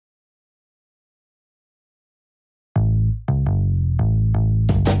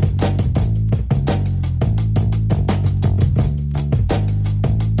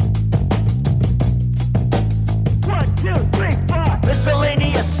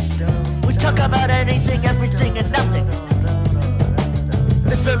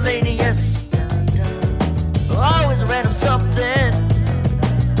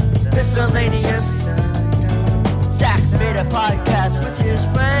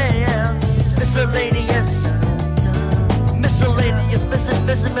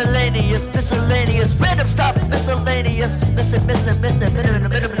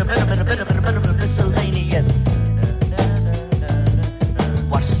miscellaneous.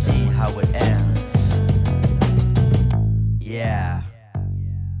 Watch to see how it ends. Yeah.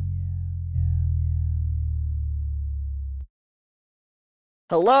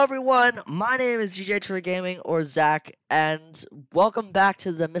 Hello everyone, my name is DJ Tour Gaming or Zack, and welcome back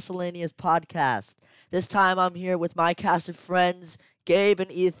to the Miscellaneous Podcast. This time I'm here with my cast of friends, Gabe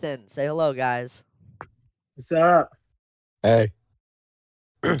and Ethan. Say hello, guys. What's up? Hey.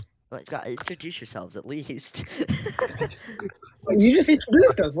 Introduce yourselves at least. You just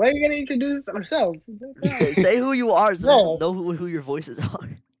introduced us. Why are you gonna introduce ourselves? Say who you are so people know who your voices are.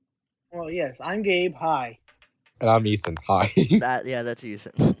 Well, yes, I'm Gabe. Hi. And I'm Ethan. Hi. That's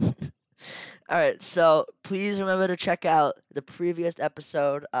Ethan. Alright, so please remember to check out the previous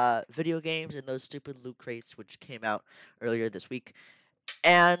episode, video games and those stupid loot crates, which came out earlier this week.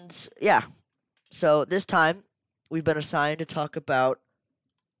 And yeah, so this time we've been assigned to talk about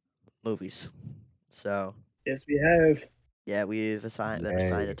movies. So Yes, we have. yeah, been assigned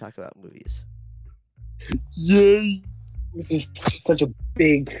to talk about movies. Yay! This is such a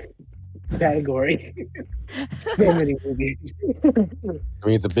big category. So many movies. I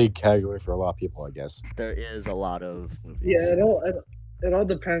mean, it's a big category for a lot of people, I guess. There is a lot of movies. Yeah, it all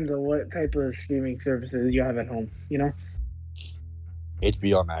depends on what type of streaming services you have at home. You know,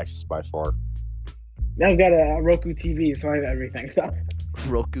 HBO Max by far. I've got a Roku TV, so I have everything. So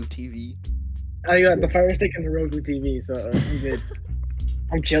Roku TV. I got the Fire Stick and the Roku TV, so I'm good.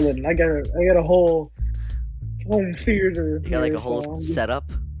 I'm chilling. I got a whole home theater. You got like a whole so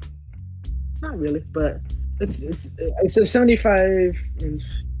setup. Not really, but it's a 75-inch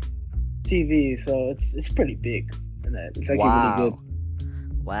TV, so it's pretty big. And it's actually really good.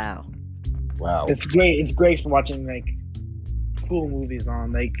 Wow. It's great. It's great for watching like cool movies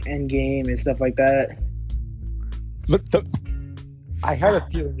on like Endgame and stuff like that. I had a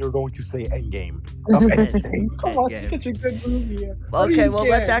feeling you were going to say Endgame. Come on, it's such a good movie. Okay, well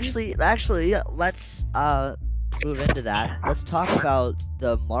let's actually let's move into that. Let's talk about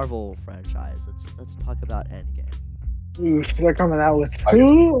the Marvel franchise. Let's talk about Endgame. Ooh, they're coming out with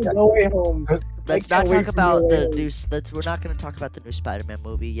No Way Home. Let's not talk about the new. We're not going to talk about the new Spider-Man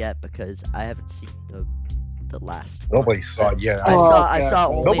movie yet because I haven't seen the last one. Nobody saw it yet. I saw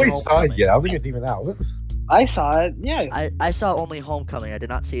only Nobody Homecoming. saw it yet. I don't think it's even out. I saw it. Yeah. I saw only Homecoming. I did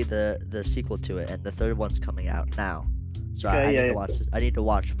not see the sequel to it, and the third one's coming out now. So I need to watch this. I need to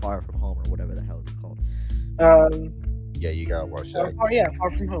watch Far From Home or whatever the hell it's called. Yeah, you gotta watch that.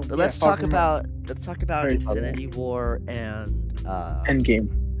 Far From Home. But let's talk about Infinity War and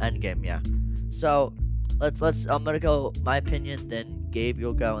Endgame, yeah. So let's I'm gonna go my opinion, then Gabe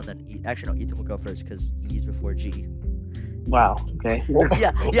you'll go, and then Ethan will go first because E's before G. Wow. Okay.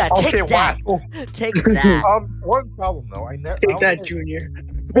 Yeah. Take that. Wow. Take that. One problem though. Take that, Junior.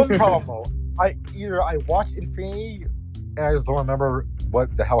 One problem though. I watched Infinity and I just don't remember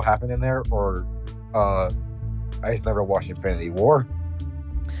what the hell happened in there, or I just never watched Infinity War.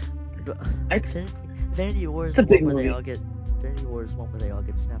 Infinity War is the one where they all get. Infinity War is one where they all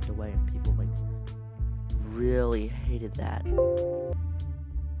get snapped away, and people like really hated that.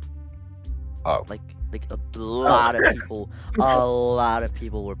 Oh. Like a lot of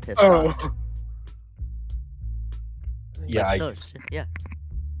people were pissed off. Yeah, yeah.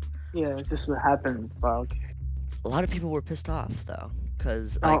 Yeah, it's just what happens, dog. A lot of people were pissed off though,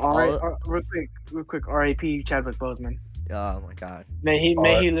 because real quick, R.A.P. Chadwick Boseman. Oh my God. May he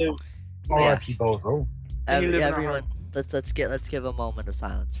live. R.I.P. Bozo. Everyone, let's give a moment of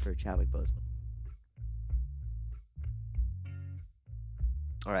silence for Chadwick Boseman.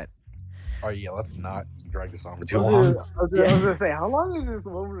 All right. Oh yeah, let's not drag this on for too long. I was gonna say, how long is this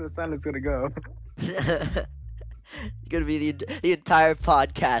moment of silence gonna go? It's gonna be the entire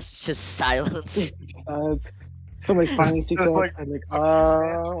podcast just silence. Somebody's finally six like,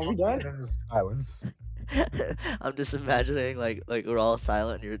 are we done? Silence. I'm just imagining like we're all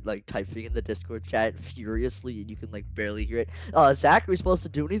silent and you're like typing in the Discord chat furiously and you can like barely hear it. Zack, are we supposed to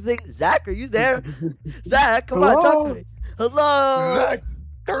do anything? Zack, are you there? Zack, come on, talk to me. Hello. Zack,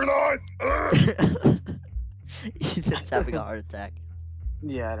 turn on. Ethan's having a heart attack.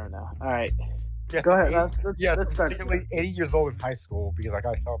 Yeah, I don't know. All right. Yes, Go ahead. Let's start. I'm 80 years old in high school because I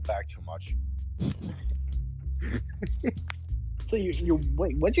got held back too much. So you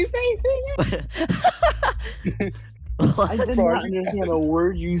wait, what'd you say? I did not understand a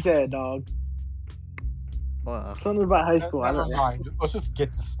word you said, dog. Something about high school. Never mind. Let's just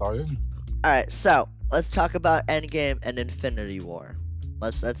get this started. Alright, so let's talk about Endgame and Infinity War.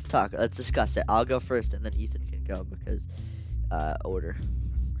 Let's discuss it. I'll go first and then Ethan can go because order.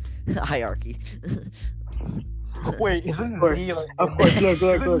 Hierarchy. Wait, isn't course. Z like? Of course, look.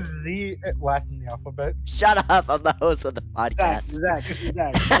 Isn't Z last in the alphabet? Shut up! I'm the host of the podcast. Zach.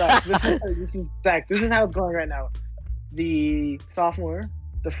 This is Zach. This is how it's going right now. The sophomore,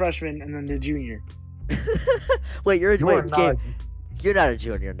 the freshman, and then the junior. Wait, You are Gabe, not. you're not a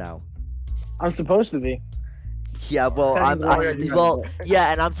junior now. I'm supposed to be. Yeah, well, Technically,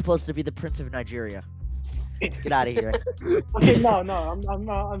 yeah, and I'm supposed to be the Prince of Nigeria. Get out of here. Okay,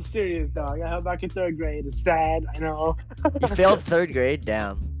 no, I'm serious, dog. I held back in third grade. It's sad, I know. You failed third grade?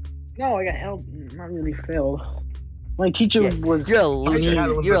 Damn. No, I got held. Not really failed. My teacher Yeah, was. You're a loser.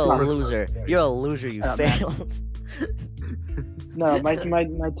 had one You're a of the loser. first You're a loser. You Oh, man. failed. No,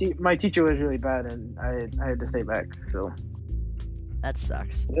 my teacher was really bad, and I had to stay back. So That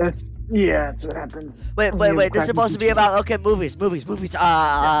sucks. that's what happens. Wait. This is supposed to be about movies.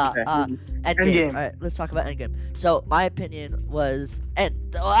 Endgame. Endgame. All right, let's talk about Endgame. So my opinion was, I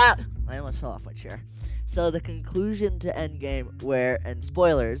almost fell off my chair. So the conclusion to Endgame, and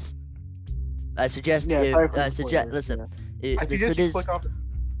spoilers. I suggest Yeah, sorry for the suggest. spoilers, Listen, I suggest you click off.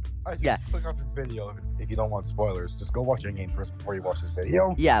 Yeah. Click off this video if you don't want spoilers. Just go watch Endgame first before you watch this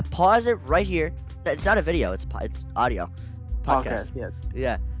video. Yeah, pause it right here. It's not a video. It's audio. Podcast. Yes.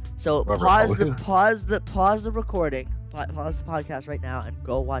 Yeah. So Whatever pause it is. the recording, pause the podcast right now, and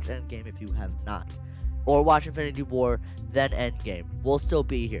go watch Endgame if you have not, or watch Infinity War, then Endgame. We'll still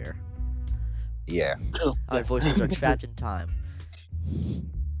be here. Yeah. Our voices are trapped in time.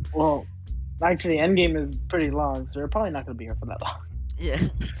 Well, actually, Endgame is pretty long, so we're probably not gonna be here for that long. Yeah.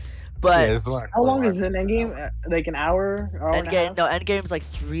 But it's like How long is an Endgame? Like an hour? Hour and a half? Endgame's like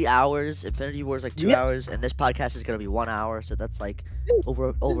 3 hours. Infinity War's like 2 Yes. hours, and this podcast is gonna be 1 hour. So that's like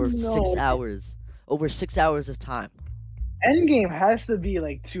over No. 6 hours. Over 6 hours of time. Endgame has to be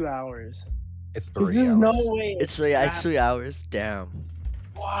like 2 hours. it's 'Cause 3 there's hours. no way. It's 3 hours. Damn.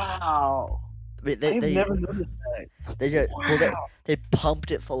 Wow. I mean, I've they never noticed that. they just Wow. well, they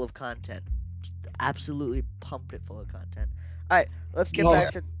pumped it full of content. Just absolutely pumped it full of content. All right, let's get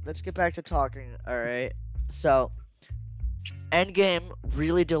back to talking. All right, so Endgame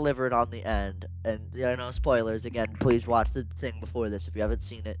really delivered on the end, and spoilers again. Please watch the thing before this if you haven't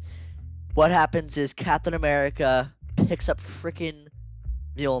seen it. What happens is Captain America picks up freaking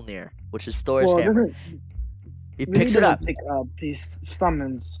Mjolnir, which is Thor's hammer. He picks it up. He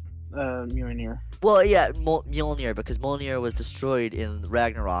summons Mjolnir. Well, yeah, Mjolnir, because Mjolnir was destroyed in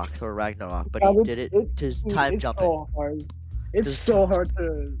Ragnarok, but he did it to time jumping. So hard. It's so hard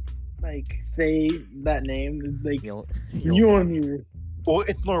to like say that name. Like Mjolnir. Well,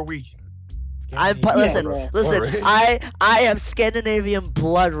 it's Norwegian. Listen, Alright. I have Scandinavian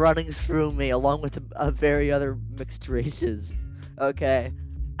blood running through me, along with a very other mixed races. Okay,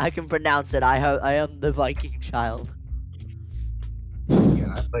 I can pronounce it. I am the Viking child.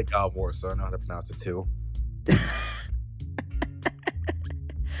 Yeah, I play God of War, so I know how to pronounce it too.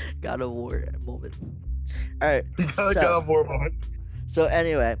 God of War moment. All right. God of War moment. So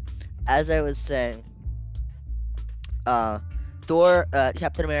anyway, as I was saying,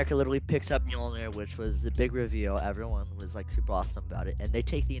 Captain America literally picks up Mjolnir, which was the big reveal. Everyone was like super awesome about it, and they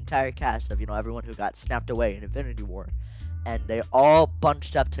take the entire cast of everyone who got snapped away in Infinity War, and they all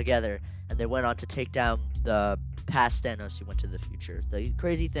bunched up together, and they went on to take down the past Thanos who went to the future. The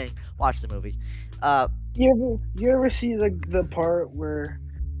crazy thing. Watch the movie. You ever see the part where?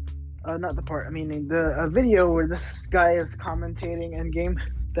 Not the part. I mean, the video where this guy is commentating Endgame.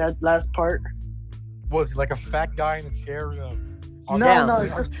 That last part. Was he like a fat guy in a chair? No, Damn.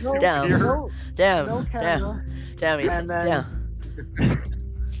 just no, Damn. no, Damn. no camera. Damn, Ethan. And then- Damn.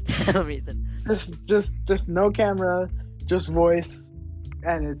 Damn, Ethan. Just no camera, just voice,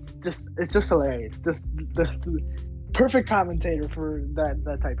 and it's just hilarious. Just the perfect commentator for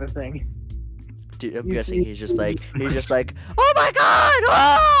that type of thing. Dude, I'm You guessing see- he's just like, oh my god!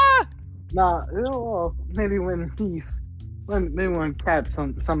 Ah! Nah, well, maybe when Cap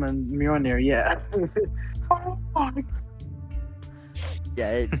summon Mjolnir, yeah.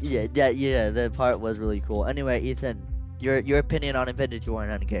 Yeah, that part was really cool. Anyway, Ethan, your opinion on Infinity War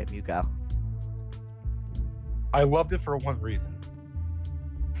and Endgame, you go. I loved it for one reason.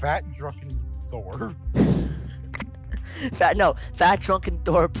 Fat drunken Thor. Fat drunken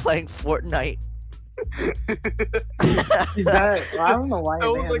Thor playing Fortnite. I don't know why That they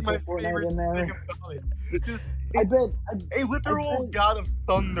was had like my to put Fortnite favorite in there. thing about it. Just I bet. a literal god of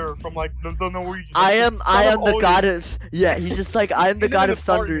thunder from like the Norwegian. I am the Odin. god of he's just like I am the In god an of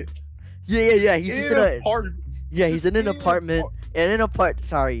thunder. apartment. Yeah. He's just in a apartment. he's in an In an apartment.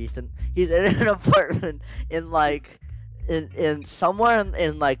 Sorry, Ethan. He's in an apartment in like in somewhere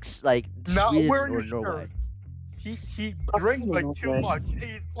in like Not Sweden wearing or your Norway. shirt. he drank like too much.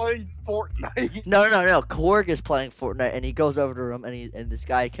 He's playing Fortnite. No. Korg is playing Fortnite, and he goes over to him, and this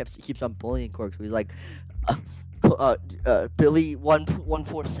guy keeps on bullying Korg. So he's like, Billy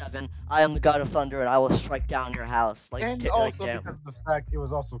 147, I am the god of thunder, and I will strike down your house. Like, And like, also damn. because of the fact it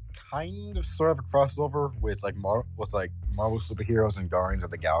was also kind of sort of a crossover with like Marvel superheroes and Guardians of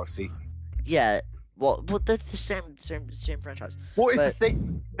the Galaxy. Yeah. Well, that's the same franchise. Well, it's But- the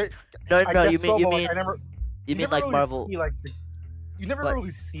same. No, I guess you so, mean but, like, you mean never like really Marvel? See, like, you never What? really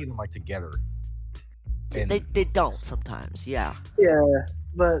see them like together. And They don't sometimes. Yeah. Yeah,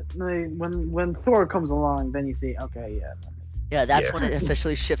 but like, when Thor comes along, then you see, okay, yeah. Yeah, that's Yeah. when it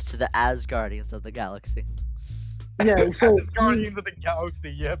officially shifts to the Asgardians of the galaxy. Yeah, so It's Guardians of the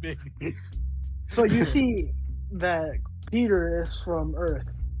Galaxy, yeah, baby. so you see that Peter is from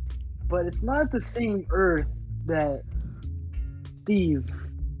Earth, but it's not the same Earth that Steve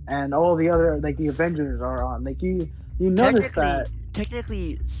and all the other like the Avengers are on. Like you notice that.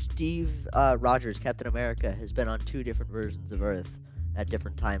 Technically, Steve Rogers, Captain America, has been on 2 different versions of Earth at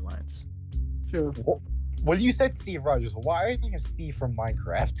different timelines. True. When you said Steve Rogers, why are you thinking of Steve from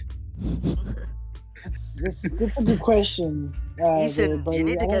Minecraft? It's a good question. Ethan, but you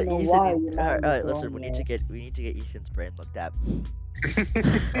need to I get don't know why Ethan. you're All not right, listen. on We need to get Ethan's brain looked at. I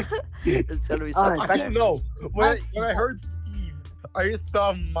It's gonna be All right, something. don't know. When I heard Steve, I just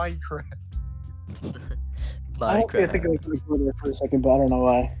thought of Minecraft. I actually think I Minecraft. was going there for a second, but I don't know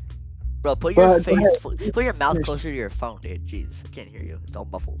why. Bro, put your But- face, but- put your mouth finish. closer to your phone, dude. Jeez, I can't hear you. It's all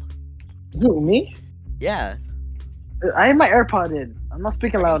muffled. Who, me? Yeah, I have my AirPod in. I'm not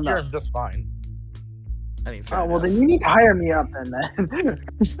speaking loud I hear enough. him just fine. I mean, fair Oh, well, enough. then you need to hire me up then, man.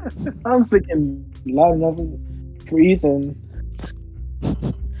 I'm speaking loud enough for Ethan.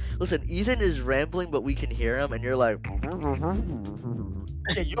 Listen, Ethan is rambling, but we can hear him, and you're like,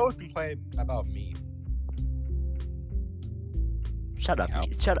 Yeah, you always complain about me. shut up, Yeah.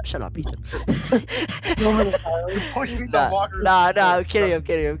 shut up, Ethan. Push me Nah, the lockers. I'm kidding. I'm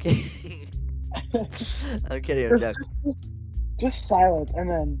kidding. I'm kidding. I'm joking. Just silence and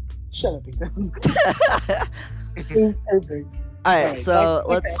then shut up, Ethan. It's perfect. All right, Right, so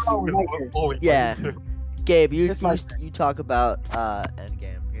okay, let's. okay. Yeah. Gabe, you It's my you talk about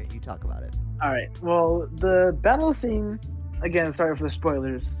Endgame. You talk about it. All right. Well, the battle scene again. Sorry for the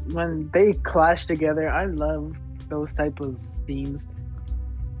spoilers. When they clash together, I love those type of scenes.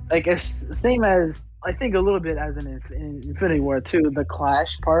 Like it's same as I think a little bit as in Infinity War too. The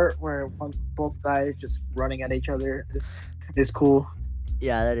clash part where both sides just running at each other is cool.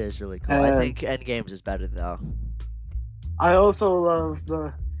 Yeah, that is really cool. I think Endgames is better though. I also love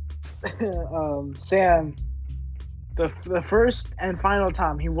the Sam. The first and final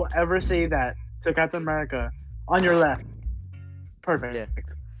time he will ever say that to Captain America on your left. Perfect.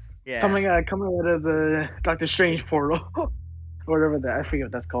 Yeah. Coming out of the Doctor Strange portal, or whatever that I forget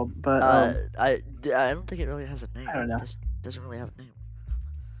what that's called. But I don't think it really has a name. I don't know. It doesn't really have a name.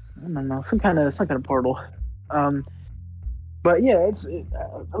 I don't know, some kind of portal. But yeah,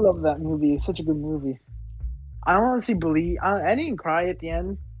 I love that movie. It's such a good movie. I honestly believe I didn't cry at the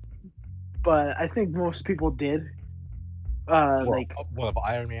end, but I think most people did. What about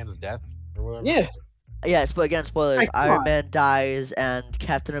Iron Man's death or whatever? Yeah, Yes, but again, spoilers. Like, come Iron on. Man dies, and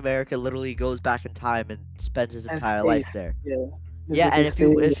Captain America literally goes back in time and spends his And entire stays. life there. yeah. Yeah, and if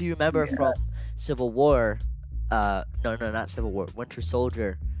you remember Yeah. from Civil War, no, not Civil War, Winter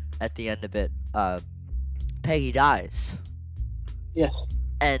Soldier, at the end of it, Peggy dies, Yes.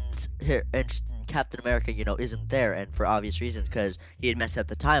 and Captain America, isn't there, and for obvious reasons, because he had messed up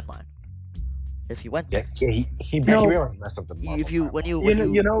the timeline. If he went there, He No. really messed up the Marvel if you when you You when know,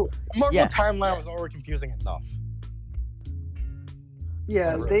 you, you know, Marvel Yeah. timeline was already confusing enough.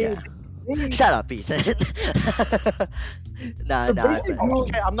 yeah, Yeah. they Shut up, Ethan. nah, The nah. basic it's- rule-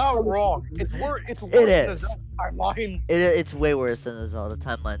 Okay, I'm not wrong. It's worse. It's worse It than the is. Zelda timeline. It's way worse than the Zelda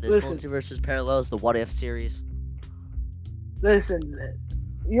timeline. There's Listen. multiverses, parallels, the What If series. listen.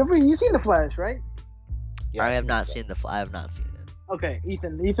 You seen the Flash, right? Yeah, I have see not that. seen I have not seen it. Okay,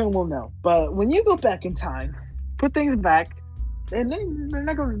 Ethan will know. But when you go back in time, put things back, and they're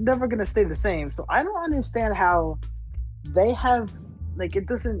never gonna stay the same. So I don't understand how they have it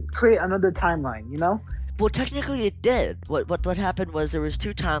doesn't create another timeline. You know? Well, technically it did. What happened was there was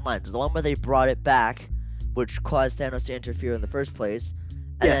 2 timelines. The one where they brought it back, which caused Thanos to interfere in the first place,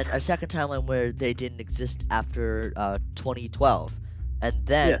 and Yeah. then a second timeline where they didn't exist after 2012, and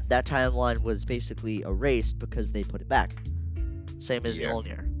then Yeah. that timeline was basically erased because they put it back. Same as Yeah.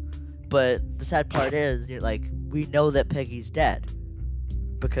 Mjolnir. But the sad part is, we know that Peggy's dead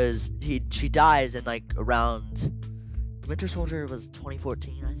because she dies in around Winter Soldier was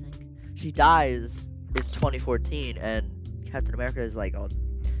 2014, I think. She dies in 2014, and Captain America is like all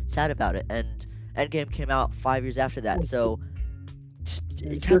sad about it. And Endgame came out 5 years after that, so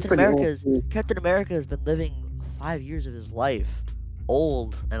Captain America has been living 5 years of his life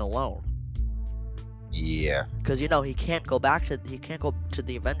old and alone. Yeah. Because he can't go to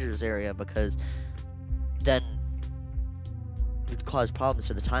the Avengers area because then it would cause problems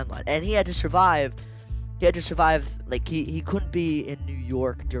to the timeline. And he had to survive. Like he couldn't be in New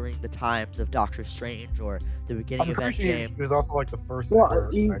York during the times of Doctor Strange or the beginning of Endgame. He was also like the first ever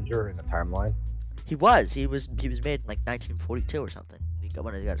Avenger in the timeline. He was made in like 1942 or something. He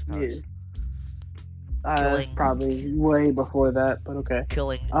got his powers. Yeah. Probably way before that, but okay.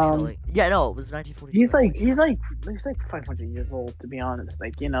 Killing. Yeah, no, it was 1942. He's like 500 years old, to be honest.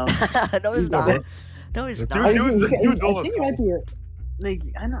 Like, no, he's not. No, he's not. I think it might be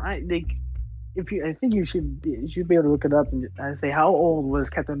I think you should be able to look it up and say how old was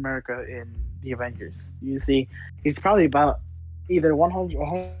Captain America in the Avengers. You see, he's probably about either 100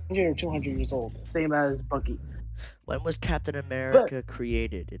 or 200 years old, same as Bucky. When was Captain America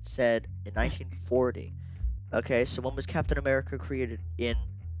created? It said in 1940. Okay, so when was Captain America created in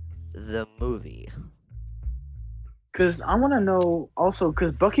the movie? Because I want to know also,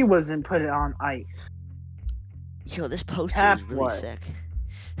 because Bucky wasn't put on ice. Yo, this poster is really sick.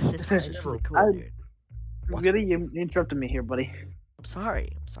 This poster is really cool, dude. Really, you interrupted me here, buddy. I'm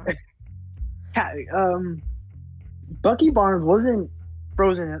sorry. Bucky Barnes wasn't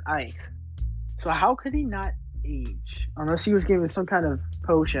frozen in ice, so how could he not age unless he was given some kind of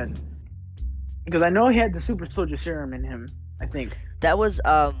potion? Because I know he had the super soldier serum in him. I think that was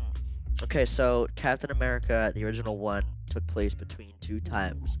okay. So Captain America, the original one, took place between two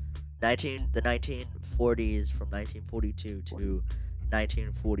times, the 1940s from 1942 to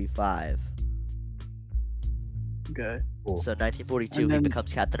 1945. Okay. Cool. So 1942 he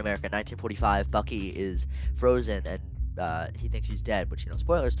becomes Captain America. 1945 Bucky is frozen and he thinks he's dead, but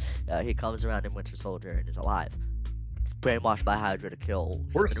spoilers. He comes around in Winter Soldier and is alive, brainwashed by Hydra to kill.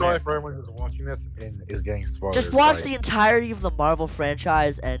 We're sorry for everyone who's watching this and is getting spoilers. Just watch the entirety of the Marvel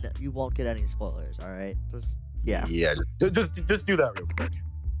franchise and you won't get any spoilers. All right. Yeah. Just do that real quick.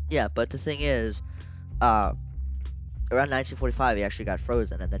 Yeah, but the thing is, around 1945 he actually got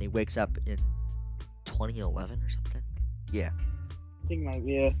frozen, and then he wakes up in 2011 or something. Yeah. I think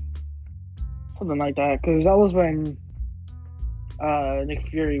something like that, because that was when Nick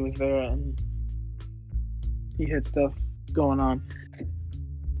Fury was there and he had stuff going on.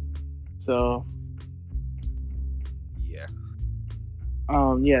 So yeah.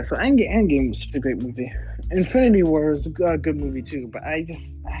 So Endgame was such a great movie. Infinity War was a good movie too, but I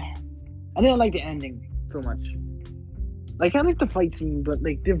didn't like the ending so much. Like, I like the fight scene, but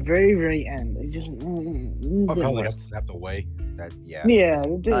like the very, very end, it just. How they got snapped away. That Yeah.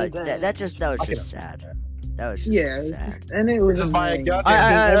 That was just sad. That was just sad. And it was. Alright.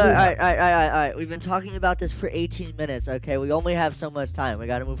 We've been talking about this for 18 minutes. Okay, we only have so much time. We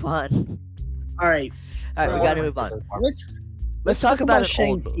gotta move on. Alright, we gotta move on. Let's talk about an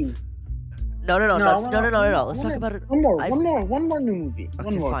old movie. No. Let's talk about it. One more new movie.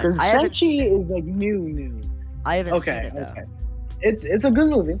 One more, because Shang-Chi is like new. I haven't seen it though. Okay. It's a good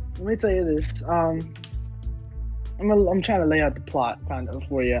movie. Let me tell you this. I'm trying to lay out the plot kind of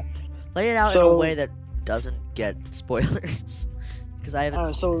for you. Lay it out in a way that doesn't get spoilers, because I haven't.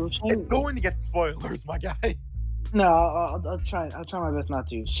 It's going to get spoilers, my guy. No, I'll try my best not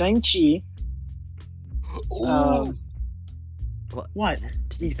to. Shang-Chi. What?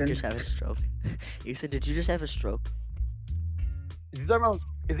 Did Ethan just have a stroke? Ethan, did you just have a stroke?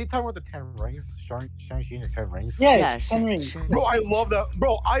 Is he talking about the 10 rings? Shang-Chi and the 10 rings? Yeah, 10 rings. Bro, I love that.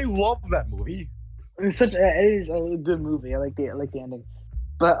 Bro, I love that movie. It is a good movie. I like the ending.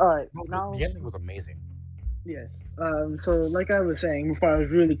 But alright, now the ending was amazing. Yes. So like I was saying before, I was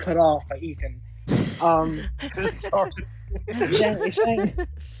really cut off by Ethan. Sorry.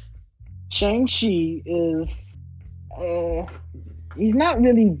 Shang-Chi is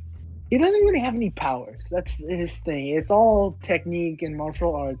he doesn't really have any powers. That's his thing. It's all technique and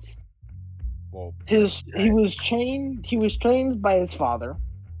martial arts. Well, he was trained by his father.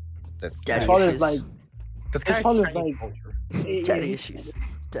 His father's like daddy issues.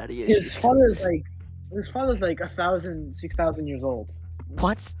 His father's like 6,000 years old.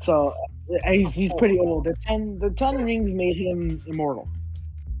 What? So he's pretty old. The 10 rings made him immortal.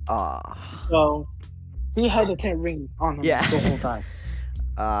 So he had the 10 rings on him the whole time.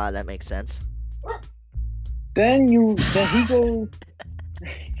 That makes sense. Then he goes.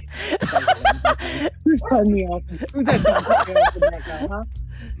 Who's cutting me off? Who's that dog?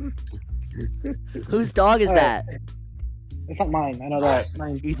 Whose dog is that? It's not mine. I know that.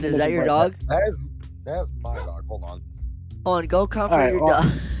 Ethan, is that your dog? That's my dog. Hold on. Hold on, go comfort Alright, your well,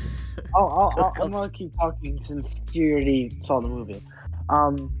 dog. I'm gonna keep talking since you already saw the movie.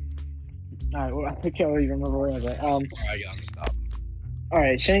 Alright, well, I can't really remember where I was at. Alright, I'm gonna stop.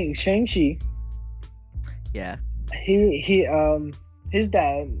 Alright, Shang-Chi, Yeah. his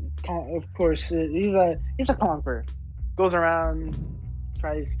dad, of course, he's a conqueror. Goes around,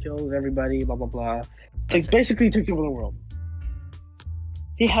 tries, kills everybody, blah blah blah. Basically takes over the world.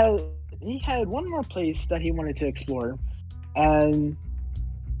 He had one more place that he wanted to explore, and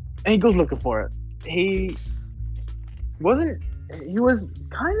he goes looking for it. He was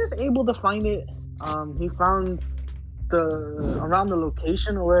kind of able to find it. He found around the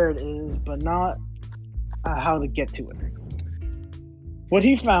location where it is, but not how to get to it. What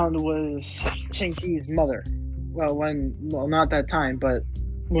he found was Shang-Chi's mother. Well, not that time, but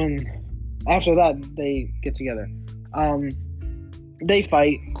when after that they get together. They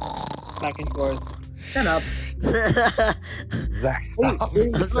fight back and forth. Shut up. Zack, stop.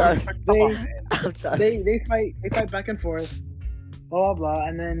 I'm sorry. Come on, man. I'm sorry. They fight back and forth, blah blah blah,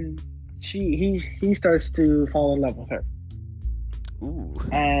 and then he starts to fall in love with her. Ooh.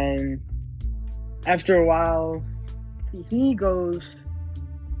 And after a while, he goes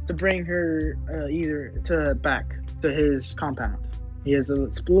to bring her back to his compound. He has a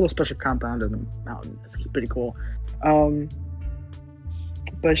little special compound in the mountain. It's pretty cool.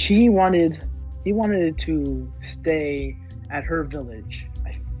 But he wanted to stay at her village.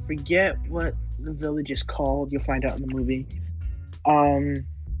 I forget what the village is called. You'll find out in the movie.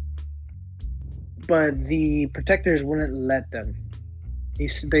 But the protectors wouldn't let them.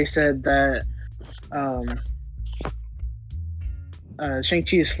 They said that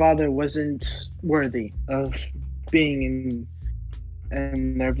Shang-Chi's father wasn't worthy of being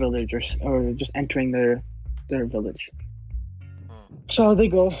in their village or just entering their village. So they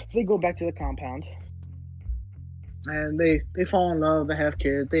go back to the compound, and they fall in love. They have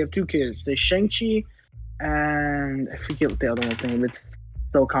kids. They have two kids. They Shang-Chi, and I forget what the other one's name. It's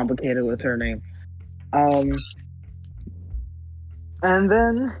so complicated with her name. And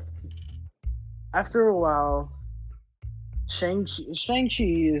then after a while, Shang-Chi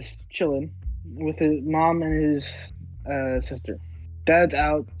is chilling with his mom and his sister. Dad's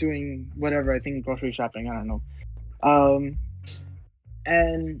out doing whatever, I think grocery shopping, I don't know.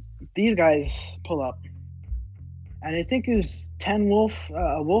 And these guys pull up. And I think it's 10 a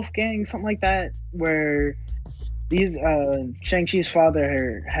wolf gang, something like that, where these Shang-Chi's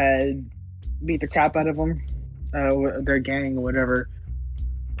father had beat the crap out of them, their gang or whatever.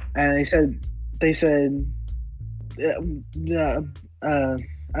 And they said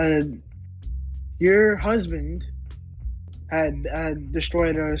your husband had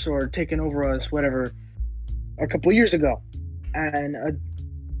destroyed us or taken over us, whatever, a couple years ago, and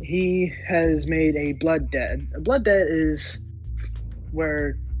he has made a blood debt. A blood debt is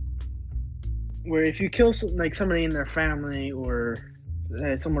where if you kill somebody in their family or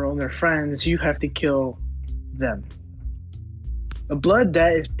someone on their friends, you have to kill them. A blood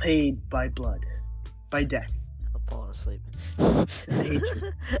debt is paid by blood, by death. I'm falling asleep. I hate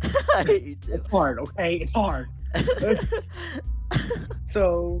you. I hate you too. It's hard, okay? It's hard.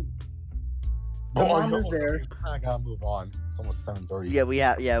 So the mom is there. I gotta move on. It's almost 7:30.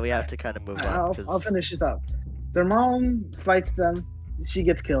 Yeah, we have to kind of move on. I'll finish this up. Their mom fights them. She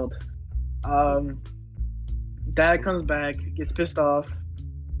gets killed. Dad comes back, gets pissed off.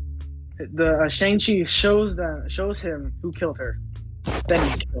 The Shang-Chi shows him who killed her. Then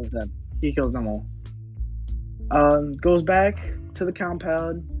he kills them. He kills them all. Goes back to the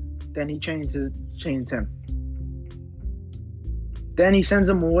compound. Then he chains him. Then he sends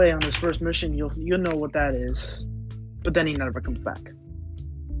him away on his first mission. You'll know what that is. But then he never comes back.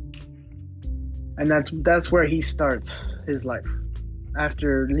 And that's where he starts his life.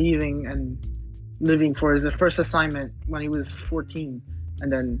 After leaving and living for his first assignment when he was 14,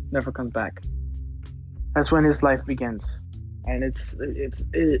 and then never comes back. That's when his life begins. And it's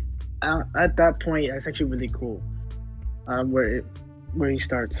at that point, it's actually really cool. Where he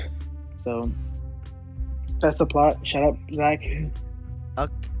starts. So that's the plot. Shut up, Zack.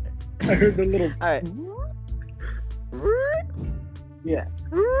 Okay. I heard the little. Alright. Yeah.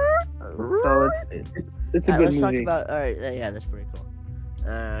 So it's a good let's movie. talk about. Alright, yeah, that's pretty cool.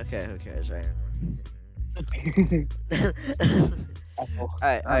 Okay, who cares, right?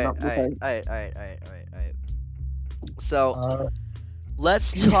 Alright. So,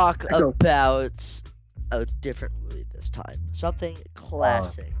 let's talk about a different movie this time. Something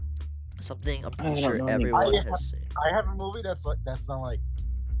classic. Something I'm pretty sure everyone has seen. I have a movie that's not like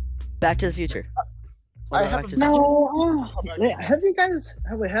Back to the Future. I have you guys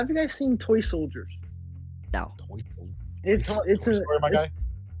seen Toy Soldiers? No. Toy It's Story, my guy.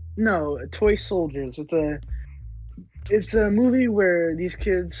 no Toy Soldiers. It's a movie where these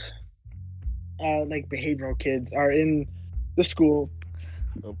kids, like behavioral kids, are in the school.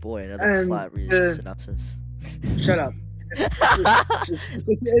 Oh boy, another And plot reading synopsis. shut up.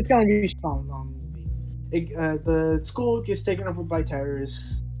 It's gonna be a long movie. The school gets taken over by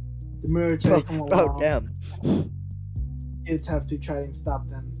terrorists. The military come along. Damn. Kids have to try and stop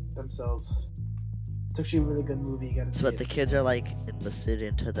them themselves. It's actually a really good movie. You gotta see So what, it. the kids are like enlisted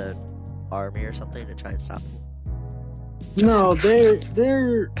into the army or something to try and stop them? No, they're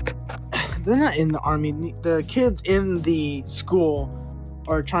not in the army. The kids in the school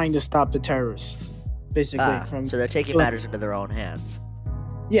are trying to stop the terrorists, basically. So they're taking matters into their own hands.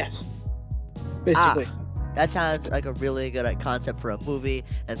 Yes, basically. That sounds like a really good concept for a movie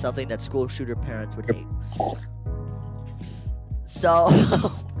and something that school shooter parents would hate. So,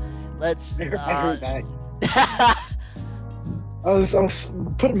 let's. I heard that. I was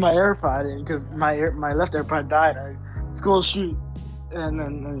putting my AirPod in because my left AirPod died. School shoot, and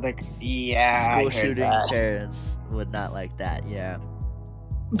then like school shooting parents would not like that. Yeah.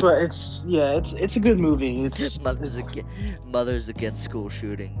 But it's a good movie. It's mothers against school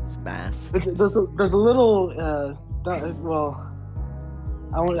shootings mass. There's a little well,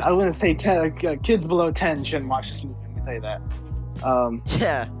 I wouldn't say 10 kids below 10 shouldn't watch this movie. Let me tell you that.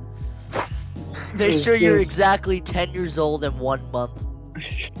 Yeah. Make sure you're exactly 10 years old and 1 month.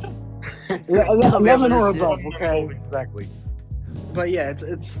 11 or above, okay? Exactly. But yeah,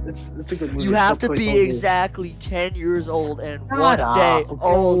 it's a good movie. You have to be exactly 10 years old and 1 day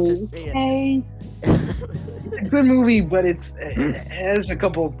old to see it. It's a good movie, but it has a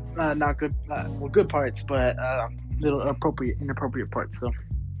couple not good, good parts, but little inappropriate parts. So.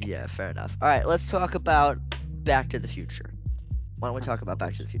 Yeah, fair enough. All right, let's talk about Back to the Future. Why don't we talk about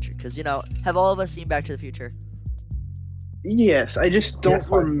Back to the Future? Because, have all of us seen Back to the Future? Yes, I just don't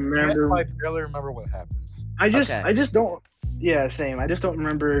remember. Yes, I barely remember what happens. I just don't. Yeah, same. I just don't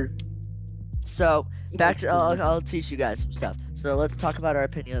remember. So, I'll teach you guys some stuff. So let's talk about our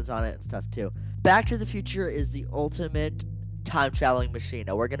opinions on it and stuff too. Back to the Future is the ultimate time-traveling machine.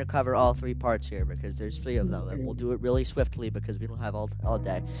 Now, we're going to cover all 3 parts here because there's 3 of them, and we'll do it really swiftly because we don't have all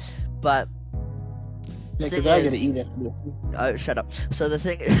day. But the thing I gotta is, eat it. shut up. So the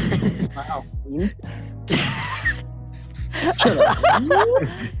thing is... Wow.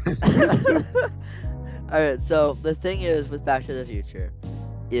 Alright, so the thing is with Back to the Future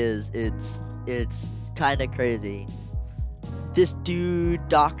is it's kind of crazy. This dude,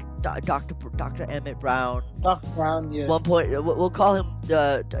 Dr. Emmett Brown. Dr. Brown, yeah. One point, we'll call him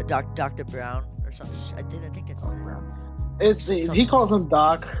Dr. Brown or something. I think it's Brown. He calls him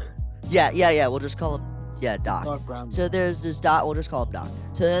Doc. Yeah. We'll just call him Doc. Doc Brown. So there's Doc. We'll just call him Doc.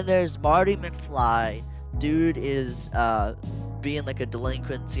 So then there's Marty McFly. Dude is being like a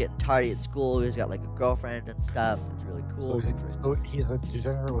delinquent, getting tardy at school. He's got like a girlfriend and stuff. It's really cool. So he's a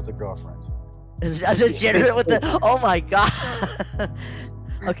degenerate with a girlfriend. A degenerate with the... Oh my god.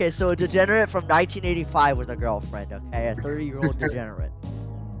 Okay, so a degenerate from 1985 with a girlfriend, okay? A 30-year-old degenerate.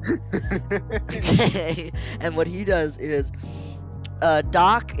 Okay, and what he does is...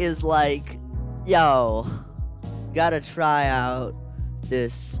 Doc is like, yo, gotta try out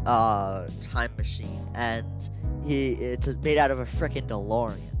this time machine, and it's made out of a frickin'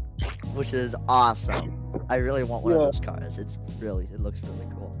 DeLorean, which is awesome. I really want one of those cars. It looks really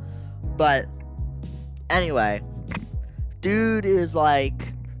cool. But anyway, dude is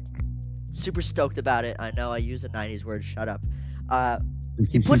like super stoked about it. I know I use a 90s word. Shut up.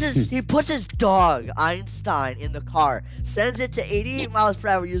 He puts his dog Einstein in the car, sends it to 88 miles per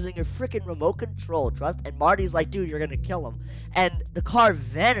hour using a freaking remote control. And Marty's like, dude, you're gonna kill him. And the car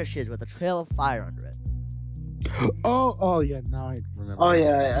vanishes with a trail of fire under it. Oh yeah, now I remember. Oh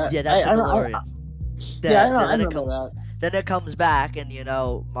yeah. Yeah, that's the DeLorean. I remember that. Then it comes back, and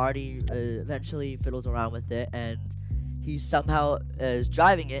Marty eventually fiddles around with it, and he somehow is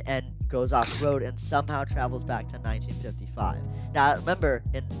driving it and goes off road and somehow travels back to 1955. Now remember,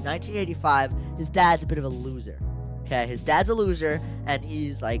 in 1985, his dad's a bit of a loser. Okay, his dad's a loser, and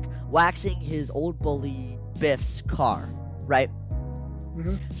he's like waxing his old bully Biff's car, right?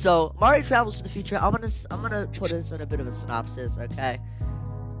 Mm-hmm. So Marty travels to the future. I'm gonna put this in a bit of a synopsis, okay?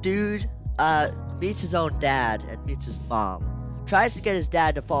 Dude meets his own dad and meets his mom. Tries to get his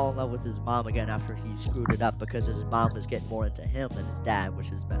dad to fall in love with his mom again after he screwed it up because his mom was getting more into him than his dad,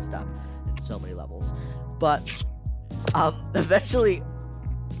 which is messed up in so many levels. But eventually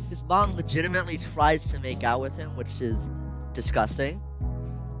his mom legitimately tries to make out with him, which is disgusting.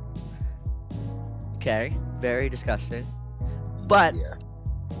 Okay, very disgusting. But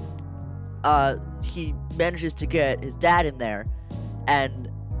he manages to get his dad in there,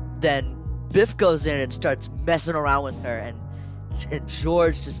 and then Biff goes in and starts messing around with her, and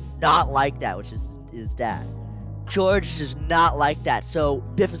George does not like that, which is his dad. George does not like that, so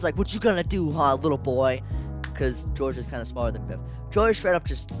Biff is like, "What you gonna do, huh, little boy?" Because George is kind of smaller than Biff. George straight up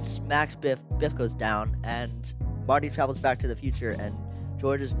just smacks Biff. Biff goes down, and Marty travels back to the future, and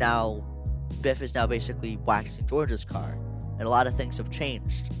Biff is now basically waxing George's car, and a lot of things have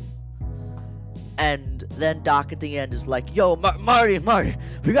changed. And then Doc at the end is like, "Yo, Marty,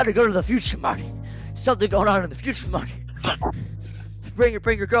 we gotta go to the future, Marty. Something going on in the future, Marty.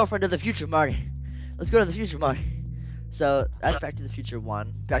 Bring your girlfriend to the future, Marty. Let's go to the future, Marty." So that's Back to the Future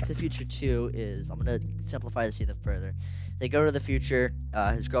 1. Back to the Future 2 is, I'm gonna simplify this even further. They go to the future,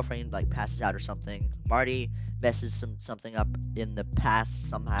 his girlfriend like passes out or something. Marty messes something up in the past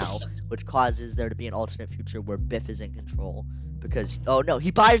somehow, which causes there to be an alternate future where Biff is in control. Because, oh no,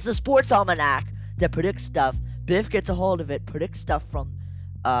 he buys the sports almanac that predicts stuff. Biff gets a hold of it, predicts stuff from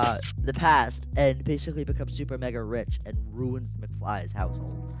the past, and basically becomes super mega rich and ruins McFly's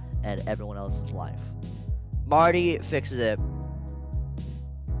household and everyone else's life. Marty fixes it,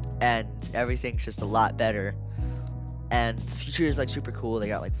 and everything's just a lot better. And the future is like super cool. They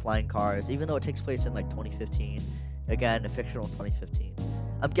got like flying cars, even though it takes place in like 2015. Again, a fictional 2015.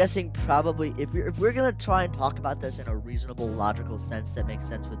 I'm guessing probably if we're gonna try and talk about this in a reasonable, logical sense that makes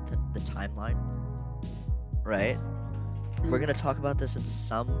sense with the timeline, right? We're gonna talk about this in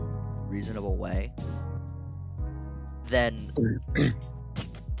some reasonable way. Then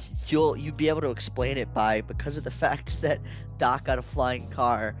you'd be able to explain it because of the fact that Doc got a flying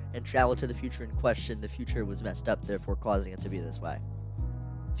car and traveled to the future in question. The future was messed up, therefore causing it to be this way.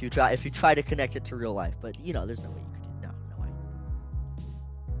 If you try to connect it to real life, but there's no way you could do.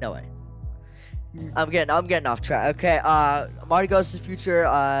 No way. I'm getting off track. Okay, Marty goes to the future.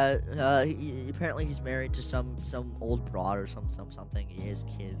 Apparently he's married to some old broad or something. He has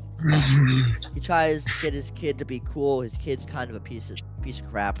kids. He tries to get his kid to be cool. His kid's kind of a piece of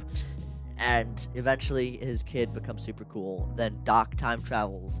crap, and eventually his kid becomes super cool. Then Doc time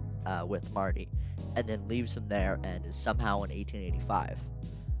travels with Marty, and then leaves him there and is somehow in 1885,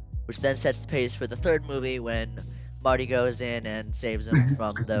 which then sets the pace for the third movie when Marty goes in and saves him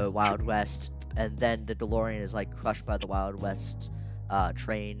from the Wild West. And then the DeLorean is like crushed by the Wild West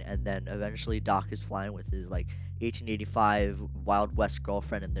train, and then eventually Doc is flying with his like 1885 Wild West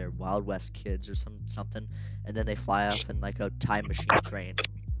girlfriend and their Wild West kids or something, and then they fly off in like a time machine train.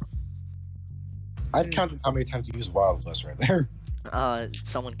 I'd count how many times you use Wild West right there.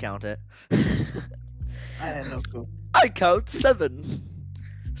 Someone count it. I had no clue. I count 7.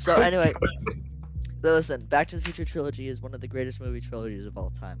 So anyway, listen, Back to the Future trilogy is one of the greatest movie trilogies of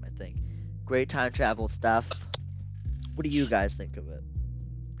all time, I think. Great time travel stuff. What do you guys think of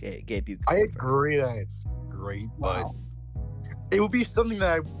it? Gabe, you. I agree that it's great, but it would be something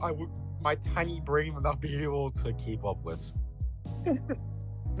that I would, my tiny brain would not be able to keep up with.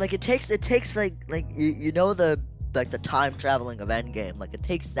 Like it takes like the time traveling of Endgame. Like it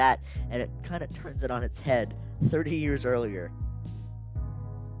takes that and it kind of turns it on its head 30 years earlier.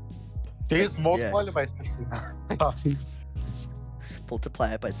 They just multiplied it by 69.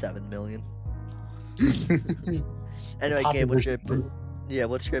 Multiply it by 7 million. Anyway, Gabe, what's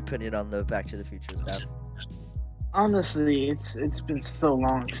your opinion on the Back to the Future stuff? Honestly, it's been so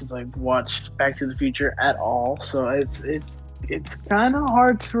long since I've watched Back to the Future at all, so it's kind of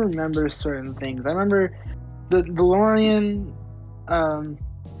hard to remember certain things. I remember the DeLorean,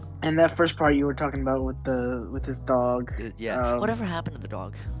 and that first part you were talking about with his dog. Yeah. Whatever happened to the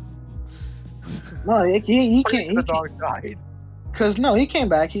dog? No, he can't. The dog died. He came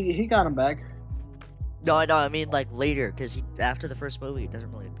back. He got him back. No, I mean like later, because after the first movie, he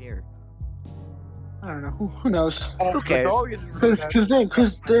doesn't really appear. I don't know. Who knows? Who cares?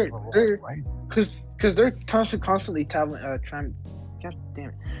 Because they're constantly trying. God damn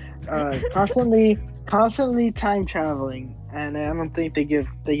it! Constantly time traveling, and I don't think they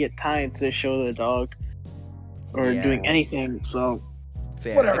get time to show the dog or doing anything. So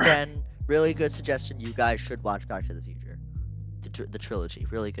fair. Whatever. Again, really good suggestion. You guys should watch Back to the Future. The trilogy,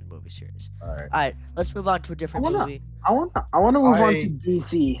 really good movie series. All right, let's move on to a different movie. I want to move on to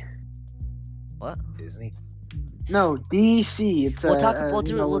DC. What? Disney? No, DC. It's we'll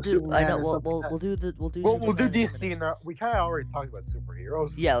do DC. And we kind of already talked about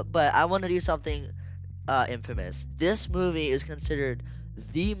superheroes. Yeah, but I want to do something infamous. This movie is considered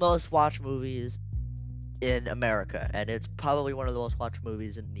the most watched movies in America, and it's probably one of the most watched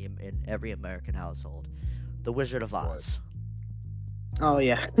movies in every American household. The Wizard of Oz. Oh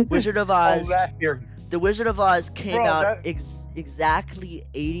yeah. Wizard of Oz. Last year. The Wizard of Oz came out exactly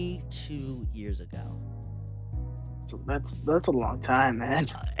 82 years ago. So that's a long time, man.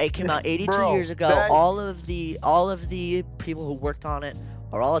 It came out 82 Bro, years ago. that- All of the people who worked on it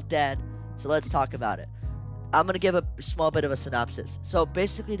are all dead. So let's talk about it. I'm gonna give a small bit of a synopsis. So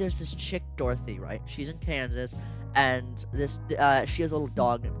basically, there's this chick Dorothy, right? She's in Kansas, and she has a little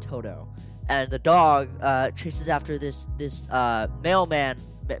dog named Toto, and the dog chases after this male woman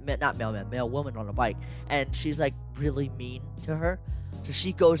on a bike, and she's like really mean to her. So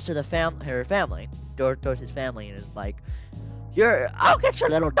she goes to her family, Dorothy's family, and is like, I'll get your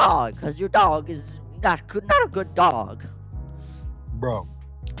little dog, cause your dog is not a good dog. Bro,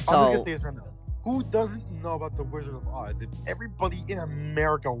 So I'm just gonna say this right now. Who doesn't know about the Wizard of Oz? If everybody in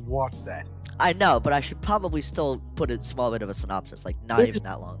America watched that. I know, but I should probably still put a small bit of a synopsis, like not even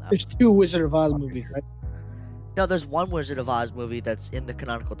that long. There's 2 Wizard of Oz movies, right? No, there's one Wizard of Oz movie that's in the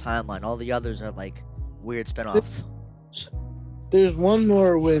canonical timeline. All the others are like weird spin-offs. There's one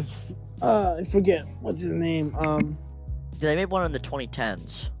more with I forget what's his name. They made one in the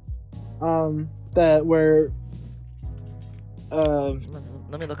 2010s. That where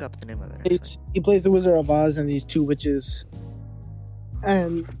Let me look up the name of it. he plays the Wizard of Oz and these 2 witches,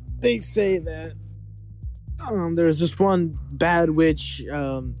 and they say that there's this one bad witch,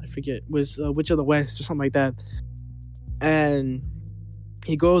 I forget, was Witch of the West or something like that, and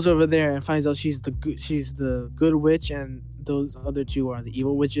he goes over there and finds out she's the good witch, and those other 2 are the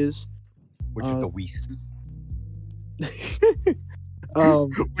evil witches. Which is the Weast. Which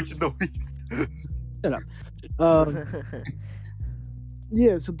is the Weast. Shut up.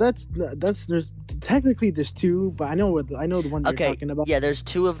 Yeah, so that's there's technically there's 2, but I know the one you're talking about. Yeah, there's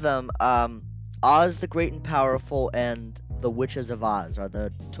 2 of them. Oz the Great and Powerful and The Witches of Oz are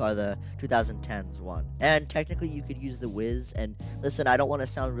the 2010s one. And technically you could use The Wiz, and listen, I don't want to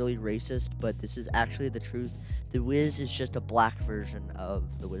sound really racist, but this is actually the truth. The Wiz is just a black version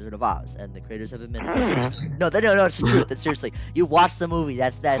of The Wizard of Oz, and the creators have admitted no, it's the truth. It's seriously. You watch the movie,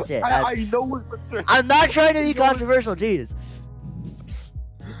 that's it. I know it's the truth. I'm not trying to be controversial, jeez.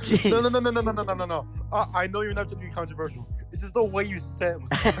 No. I know you're not trying to be controversial. It's just the way you said it was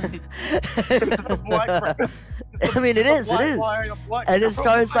funny. It's a black person. I mean, it is. And it girl,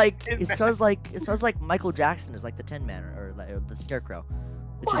 starts like Michael Jackson is like the Tin Man or the Scarecrow.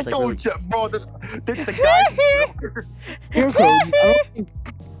 Which I is like don't, really... bro. The guy. Scarecrow.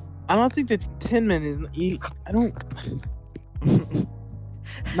 I don't think the Tin Man is. I don't.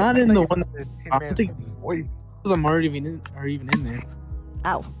 Not in the one. I don't think them are even in there.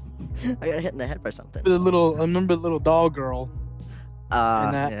 Ow! I got hit in the head by something. I remember the little doll girl.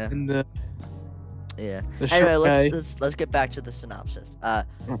 Yeah. In the Anyway, let's get back to the synopsis.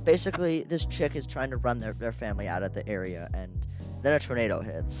 Basically, this chick is trying to run their family out of the area, and then a tornado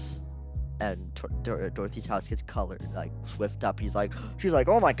hits, and Dorothy's house gets colored, like swift up. She's like,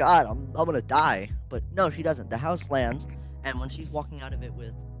 oh my god, I'm gonna die. But no, she doesn't. The house lands, and when she's walking out of it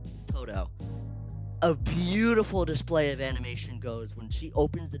with Toto, a beautiful display of animation goes when she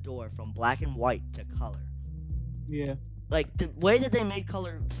opens the door from black and white to color. Yeah. Like, the way that they made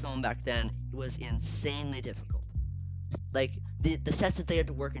color film back then was insanely difficult. Like, the sets that they had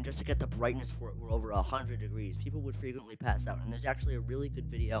to work in just to get the brightness for it were over 100 degrees. People would frequently pass out. And there's actually a really good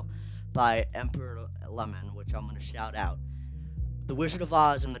video by Emperor Lemon, which I'm going to shout out. The Wizard of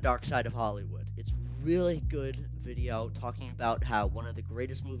Oz and the Dark Side of Hollywood. It's really good video talking about how one of the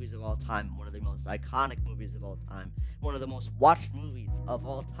greatest movies of all time, one of the most iconic movies of all time, one of the most watched movies of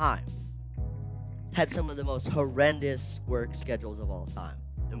all time, had some of the most horrendous work schedules of all time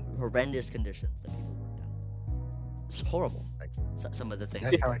and horrendous conditions that people worked in. It's horrible. Some of the things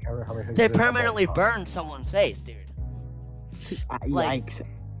they permanently burned someone's face, dude. Yikes.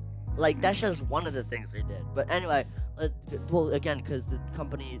 Like that's just one of the things they did. But anyway, well, again, because the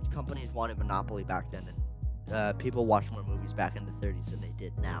companies wanted monopoly back then, and people watched more movies back in the 30s than they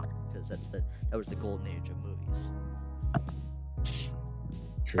did now, because that was the golden age of movies.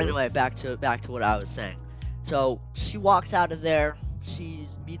 True. Anyway, back to what I was saying. So she walks out of there. She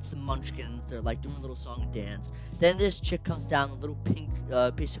meets the Munchkins. They're like doing a little song and dance. Then this chick comes down, a little pink,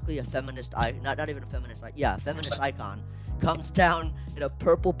 basically a feminist not even a feminist, a feminist icon, comes down in a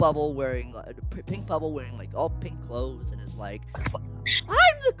purple bubble wearing a pink bubble wearing like all pink clothes, and is like,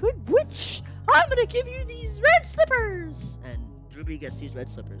 "I'm the good witch. I'm gonna give you these red slippers." And Droopy gets these red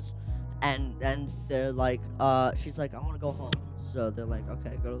slippers, and they're like, she's like, "I want to go home." So they're like,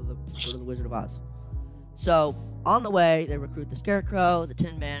 "Okay, go to the Wizard of Oz." So on the way, they recruit the Scarecrow, the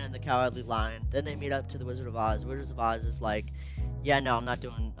Tin Man, and the Cowardly Lion. Then they meet up to the Wizard of Oz. The Wizard of Oz is like, "Yeah, no, I'm not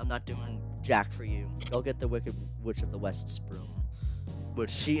doing Jack for you. Go get the Wicked Witch of the West's broom." which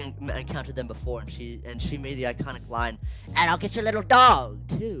she encountered them before, and she made the iconic line, "And I'll get your little dog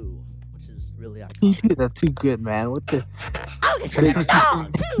too," which is really You iconic. do that too good, man. What the? I'll get your little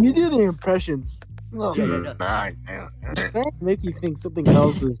dog too. You do the impressions. No, Yeah, no. Trying to make you think something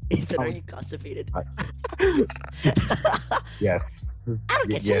else is. Ethan, are you constipated? Yes. I'll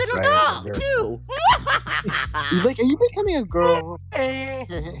get your Yes, little I dog am. too. He's like, are you becoming a girl?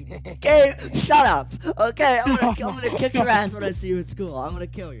 Gabe, shut up. Okay, I'm gonna kick your ass when I see you at school. I'm gonna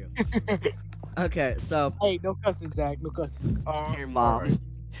kill you. Okay, so Hey, no cussing, Zach. No cussing. your mom,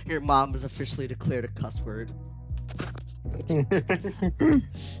 your mom is officially declared a cuss word. Do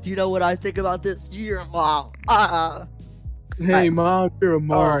you know what I think about this? Your mom. Hey, mom, you're a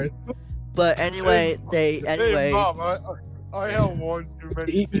mom. Alright. But anyway, Hey, Mom, I have one too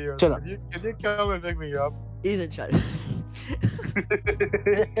many Eat- beers. shut up. Can you come and pick me up? Ethan, shut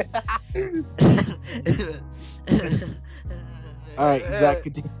All right, Zach,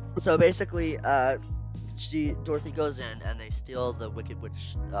 continue. So basically, Dorothy goes in and they steal the Wicked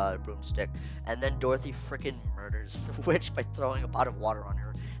Witch broomstick, and then Dorothy freaking murders the witch by throwing a pot of water on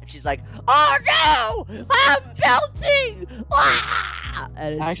her, and she's like, "Oh no, I'm melting!" Ah!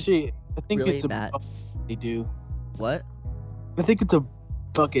 And it's Actually, I think really it's a bad. they do. What? I think it's a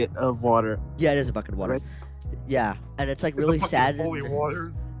bucket of water. Yeah, it is a bucket of water. Right. Yeah, and it's like It's a really fucking sad. Holy And,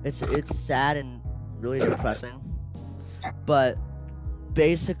 water. it's sad and really depressing. But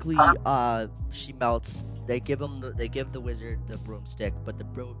basically, she melts. They give the wizard the broomstick, but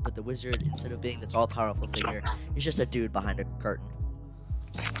the wizard, instead of being this all powerful figure, he's just a dude behind a curtain.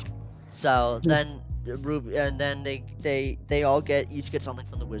 So then Ruby, and then they all each get something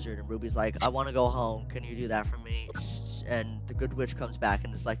from the wizard, and Ruby's like, "I want to go home. Can you do that for me?" And the good witch comes back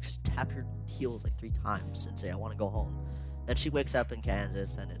and is like, "Just tap your heels like 3 times and say, I want to go home." Then she wakes up in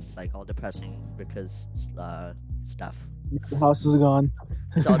Kansas, and it's like all depressing because stuff. The house is gone.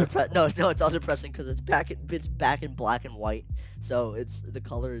 It's all no, it's all depressing because it's back in black and white, so it's the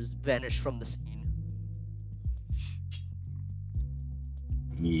colors vanish from the scene.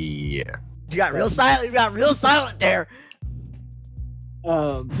 Yeah. You got real silent. You got real silent there.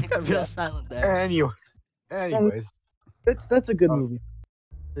 Um, You got real silent there. Anyways, that's a good movie.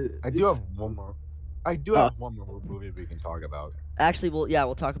 I do have one more. I do have one more movie we can talk about. Actually,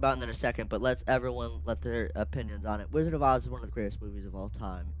 we'll talk about it in a second, but let's everyone let their opinions on it. Wizard of Oz is one of the greatest movies of all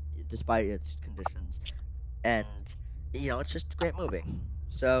time, despite its conditions, and it's just a great movie.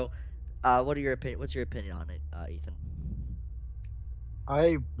 So, what's your opinion on it, Ethan?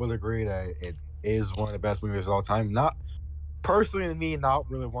 I would agree that it is one of the best movies of all time. Not personally to me, not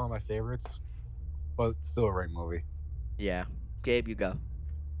really one of my favorites, but still a great movie. Yeah, Gabe, you go.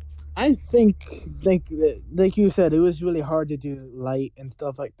 I think, like you said, it was really hard to do light and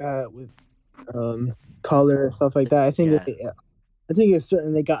stuff like that with color and stuff like that. I think I think it's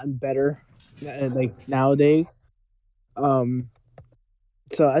certainly gotten better, like nowadays.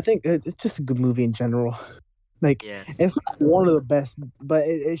 So I think it's just a good movie in general. Like, Yeah. it's not one of the best, but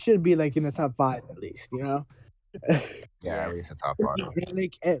it should be like in the top 5 at least. Yeah, at least the top part.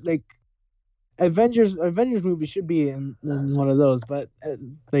 like Avengers movie should be in one of those, but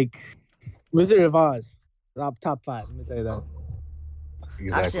like Wizard of Oz, top 5. Let me tell you that.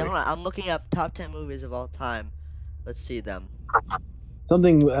 Exactly. Actually, I'm looking up top 10 movies of all time. Let's see them.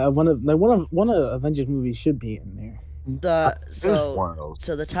 Something one of Avengers movies should be in there. It's one of those.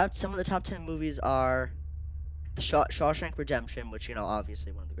 So some of the top 10 movies are the Shawshank Redemption, which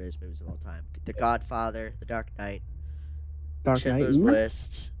obviously one of the greatest movies of all time. The Godfather, The Dark Knight, Schindler's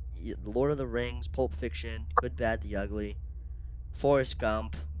List, The Lord of the Rings, Pulp Fiction, Good, Bad, the Ugly, Forrest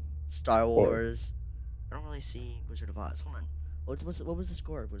Gump, Star Wars. I don't really see Wizard of Oz. Hold on. What was the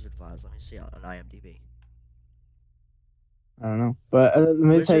score of Wizard of Oz? Let me see on IMDb. I don't know, but let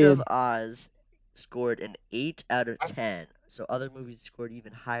me tell Wizard you, of Oz scored an 8 out of 10. So other movies scored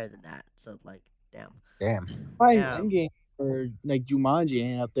even higher than that. So damn. why Yeah. Endgame or like Jumanji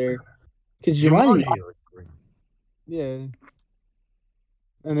ain't up there? Because Jumanji Jumanji, is great. yeah.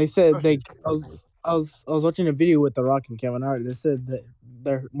 And they said I was watching a video with The Rock and Kevin Hart. They said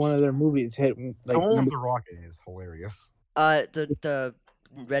that one of their movies hit The like one with number. the rocket is hilarious. The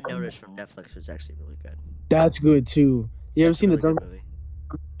Red Notice from Netflix was actually really good. That's good too. You ever That's a seen really the good movie.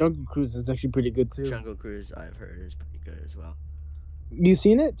 Jungle Cruise? It's actually pretty good too. Jungle Cruise, I've heard, is pretty good as well. You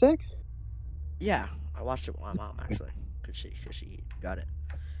seen it, Zack? Yeah, I watched it with my mom actually, cause she got it.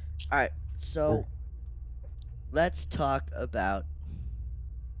 All right, so let's talk about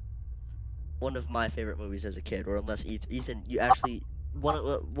one of my favorite movies as a kid, or unless Ethan, you actually what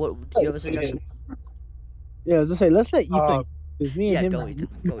do you have a suggestion? Yeah, I was gonna say let's let Ethan. Because me and Yeah, him. go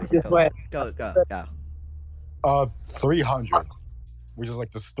Ethan, That's why. go. 300 which is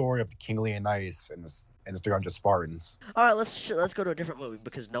like the story of the King Leonidas and the 300 Spartans. All right, let's go to a different movie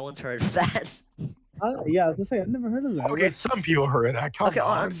because no one's heard of that. Yeah, I was gonna say I've never heard of that. Okay, some people heard that. Come Okay,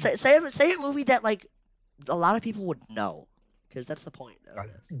 on. say a movie that like a lot of people would know, because that's the point. Of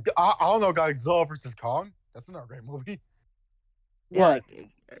this. I don't know, Godzilla versus Kong. That's another great movie. Yeah, What?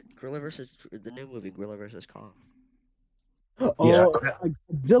 Gorilla versus the new movie, Gorilla versus Kong. Oh, Yeah.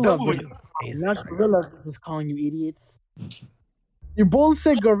 Godzilla That movie versus is amazing. not Gorilla versus Kong, you idiots. You both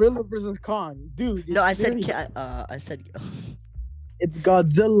said Gorilla versus Kong, dude. No, I said literally- I said it's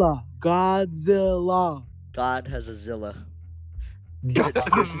Godzilla. Godzilla. God has a Zilla.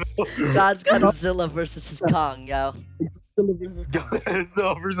 Godzilla God's got a Zilla versus his Kong, yo. Godzilla versus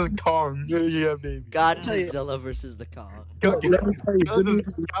Kong. versus Kong. Yeah, baby. God has tell a you- Zilla versus the Kong. God Let me tell you,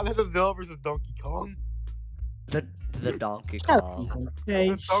 has a Godzilla versus Donkey Kong. The Donkey Shut up, Kong. Ethan.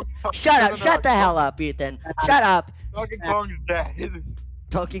 Okay. Shut up! Shut the hell up, Ethan! Shut up! Donkey Kong's dead.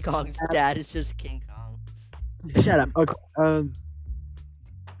 Donkey Kong's dad is just King Kong. Shut up. Okay.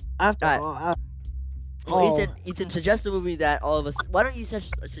 After Well, Oh. Ethan, suggest a movie that all of us. Why don't you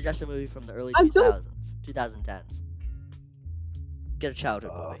suggest a movie from the early I'm 2000s, 2010s? Get a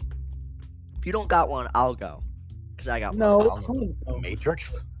childhood movie. If you don't got one, I'll go, cause I got one. no.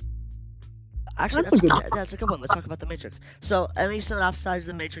 Matrix. Actually, That's a good that's a good one. Let's talk about the Matrix. So, let me synopsize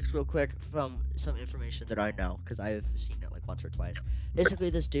the Matrix real quick from some information that I know, because I've seen it like once or twice. Basically,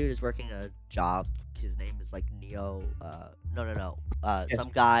 this dude is working a job. His name is like Neo. Yes. Some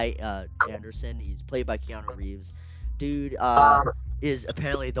guy, Anderson. He's played by Keanu Reeves. Dude, is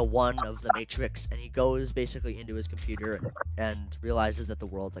apparently the one of the Matrix, and he goes basically into his computer and realizes that the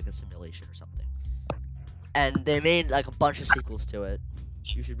world's like a simulation or something. And they made like a bunch of sequels to it.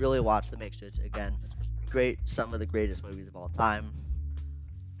 You should really watch The Matrix again. Some of the greatest movies of all time.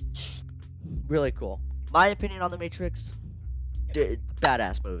 Really cool. My opinion on The Matrix,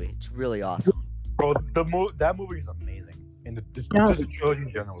 badass movie. It's really awesome. Bro, that movie is amazing, and the trilogy in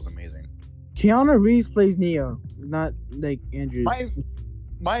general is amazing. Keanu Reeves plays Neo, not like Andrews.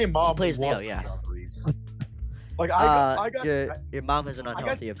 My mom plays Neo, loves yeah. Keanu Reeves. Like I got your mom has an I got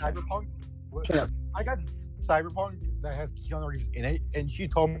unhealthy obsession. Cyberpunk. Shut up. I got Cyberpunk that has Keanu Reeves in it, and she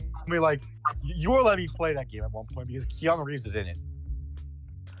told me like, you were letting me play that game at one point because Keanu Reeves is in it.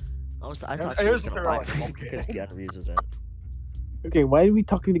 I thought And she it was was gonna very buy it like, okay. because Keanu Reeves is in. Okay, why are we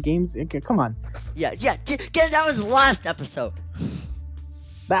talking to games? Okay, come on. Yeah. That was the last episode.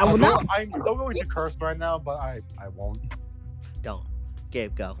 That I'm one. No. going to curse right now, but I won't. Don't.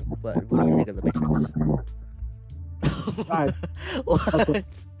 Gabe, go. What do you think of The Matrix? Alright. What?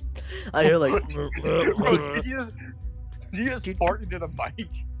 I hear like. Bro, did you just fart into the mic?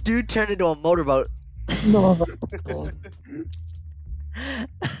 Dude turned into a motorboat. No.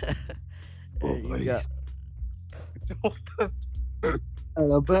 You got- I don't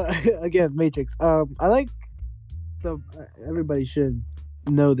know, but again, Matrix. I like the. Everybody should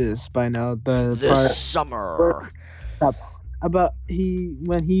know this by now. The This part summer. about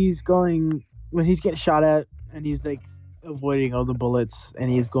when he's getting shot at and he's like avoiding all the bullets and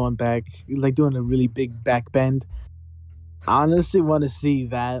he's going back, he's like doing a really big back bend. I honestly want to see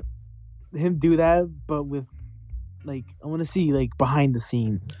him do that, but with like I want to see like behind the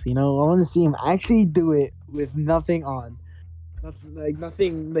scenes. I want to see him actually do it with nothing on,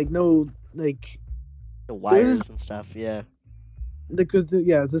 nothing like no like. The wires and stuff, yeah. Because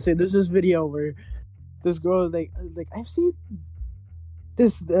as I say, there's this video where this girl like I've seen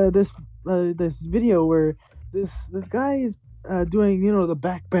this video where this guy is doing the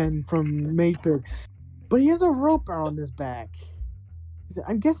back bend from Matrix, but he has a rope around his back.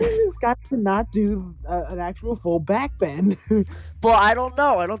 I'm guessing this guy cannot do an actual full back bend. Well, I don't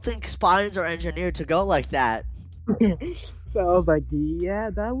know. I don't think spines are engineered to go like that. So I was like, yeah,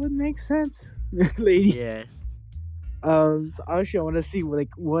 that would make sense, lady. Yeah. So actually, I want to see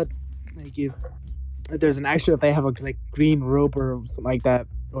if there's an if they have a green rope or something like that,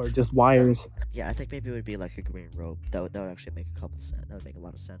 or just wires. Yeah, I think maybe it would be like a green rope. That would actually make that would make a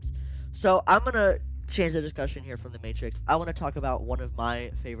lot of sense. So I'm gonna change the discussion here from The Matrix. I want to talk about one of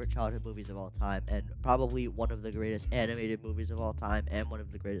my favorite childhood movies of all time, and probably one of the greatest animated movies of all time, and one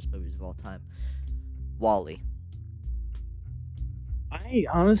of the greatest movies of all time, WALL-E. I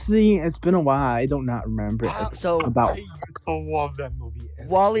honestly, it's been a while. I don't not remember So about. I used to love that movie. as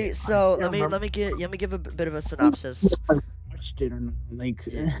a WALL-E. kid. So I let me give a bit of a synopsis. Watched it or not, like.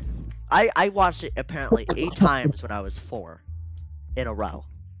 I watched it apparently 8 times when I was 4, in a row.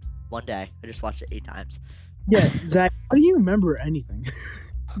 One day, I just watched it 8 times. Yeah, Zach. How do you remember anything?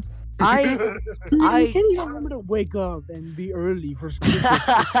 I You can't even remember to wake up and be early for school.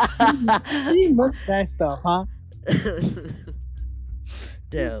 How do you remember that stuff, huh?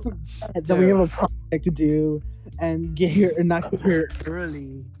 Damn. That we have a project to do and get here and not get here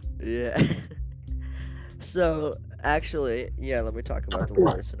early. Yeah. So actually, yeah, let me talk about the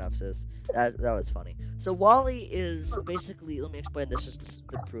Wally synopsis. That was funny. So Wally is basically, let me explain this is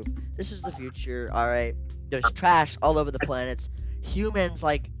the proof. This is the future, alright? There's trash all over the planets. Humans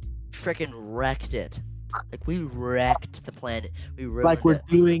like freaking wrecked it. Like we wrecked the planet. We ruined Like we're it.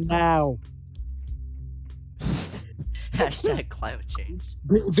 doing now. Hashtag climate change.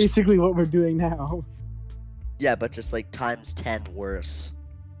 Basically what we're doing now. Yeah, but just like times 10 worse.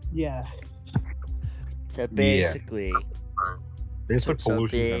 Yeah. So basically, There's like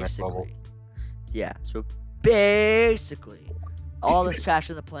pollution in the next level. yeah. So basically, all this trash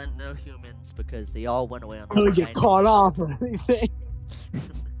on the planet, no humans, because they all went away on the Don't get caught off or anything.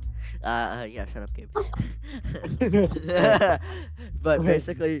 Yeah, shut up, Gabe. But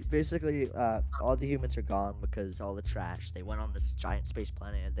basically, all the humans are gone because all the trash. They went on this giant space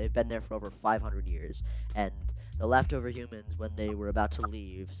planet, and they've been there for over 500 years. And the leftover humans, when they were about to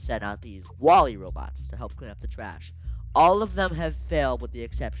leave, sent out these Wally robots to help clean up the trash. All of them have failed, with the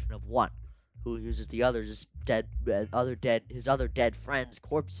exception of one, who uses the others' his other dead friends'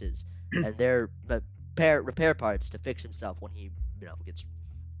 corpses and their repair parts to fix himself when he, gets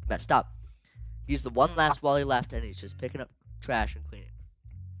messed up. He's the one last Wally left, and he's just picking up trash and cleaning.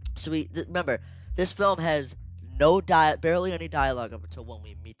 So remember, this film has barely any dialogue up until when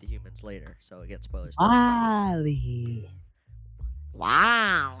we meet the humans later. So again, spoilers. Wally.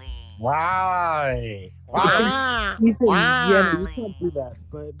 Why? Ethan, yeah, you can't do that.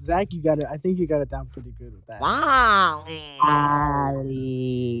 But Zach, you got it. I think you got it down pretty good with that. Wally.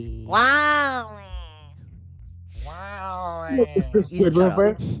 It's the squid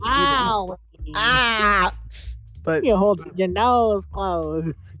river. But You hold your nose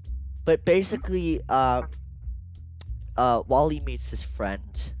closed. But basically, Wally meets his friend,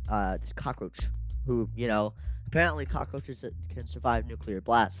 this cockroach, who, apparently cockroaches can survive nuclear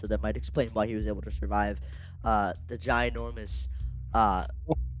blasts, so that might explain why he was able to survive the ginormous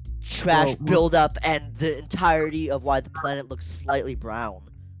trash buildup and the entirety of why the planet looks slightly brown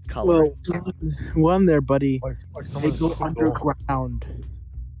color. Well, one there, buddy. Like They someone's go underground.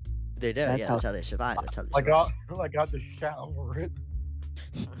 They do, that's how they survive. That's how they I survive. got the shower.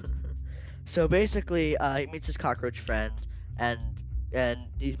 So basically, he meets his cockroach friend, and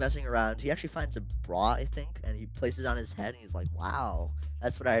he's messing around. He actually finds a bra, I think, and he places it on his head, and he's like, "Wow,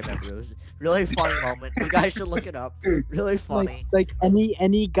 that's what I remember." It was a really funny moment. You guys should look it up. Really funny. Like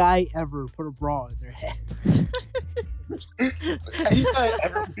any guy ever put a bra in their head.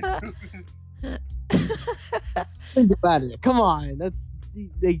 Think about it. Come on, that's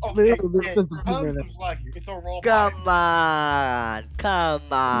they have a sense of humor in it. It's a robot. Come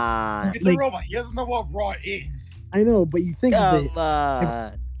on. It's a robot. He doesn't know what raw is. I know, but you think of Come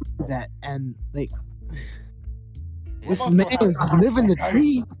on. that and like this man's living the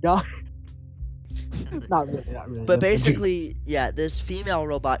dream, dog. Not really. But basically, yeah, this female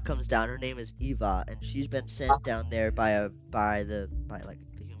robot comes down. Her name is Eva, and she's been sent down there by the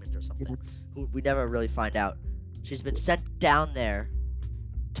humans or something. Who we never really find out. She's been sent down there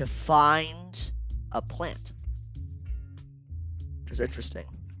to find a plant. Which is interesting.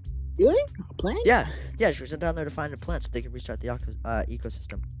 Really? A plant? Yeah, she was sent down there to find a plant so they can restart the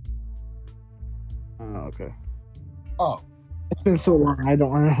ecosystem. Oh, okay. Oh. It's been so long. I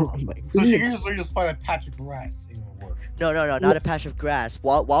don't know. So she usually just find a patch of grass in her work. No, not a patch of grass.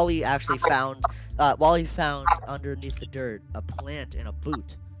 Wally actually found underneath the dirt a plant in a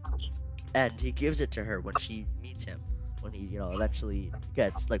boot, and he gives it to her when she meets him. When he, eventually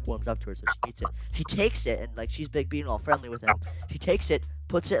gets warms up to her, so she meets it. She takes it, and she's being all friendly with him. She takes it,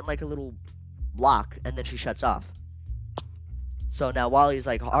 puts it in a little block, and then she shuts off. So now Wally's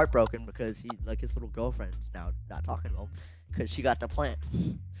heartbroken because he his little girlfriend's now not talking to him because she got the plant.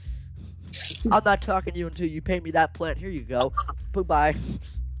 I'm not talking to you until you pay me that plant. Here you go. Bye.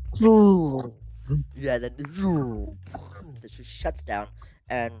 Yeah, then she shuts down,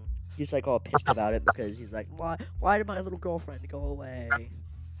 and he's all pissed about it because he's like, why did my little girlfriend go away?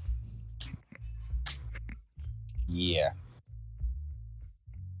 Yeah.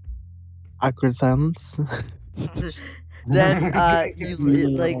 Awkward silence. Then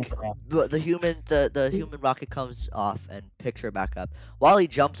the human rocket comes off and picks her back up. Wally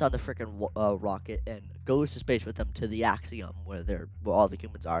jumps on the frickin' rocket and goes to space with them to the Axiom where all the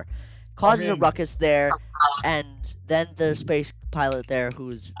humans are. Causes a ruckus there, and then the space pilot there,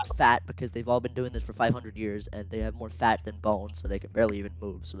 who's fat because they've all been doing this for 500 years and they have more fat than bones, so they can barely even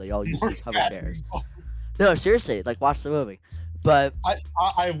move. So they all use these hover chairs. No, seriously, watch the movie. But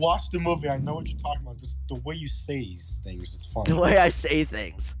I watched the movie. I know what you're talking about. Just the way you say these things, it's funny. the way I say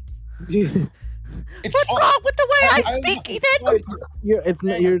things. It's What's fun. wrong with the way I I speak, it's Ethan?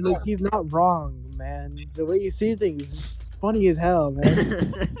 funny. you're like, he's not wrong, man. The way you see things is just funny as hell, man.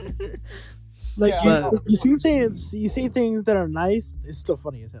 Like Yeah, you say things that are nice, it's still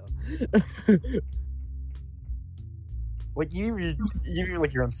funny as hell. Like even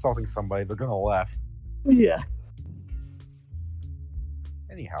like you're insulting somebody, they're gonna laugh. Yeah.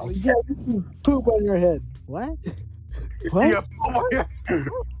 Anyhow. Yeah, you poop on your head. What? What? Yeah, oh my God.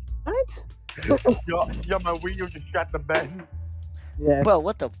 What? Yo, my window just shut the bed. Yeah. Bro,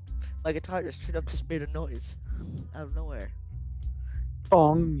 what the? My guitar just straight up just made a noise out of nowhere.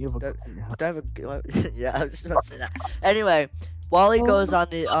 Bong. You have a That- poop on your head. Do I have a? Yeah, I was just about to say that. Anyway, Wally goes on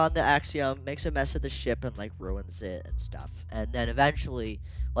the Axiom, makes a mess of the ship and like ruins it and stuff. And then eventually,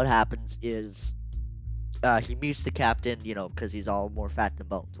 what happens is, he meets the captain, you know, because he's all more fat than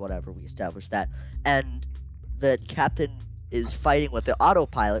bones. Whatever, we established that. And the captain is fighting with the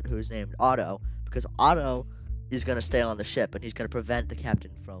autopilot, who's named Otto, because Otto is gonna stay on the ship and he's gonna prevent the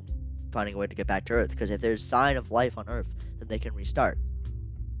captain from finding a way to get back to Earth. Because if there's sign of life on Earth, then they can restart.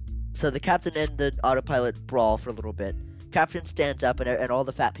 So the captain and the autopilot brawl for a little bit. Captain stands up, and all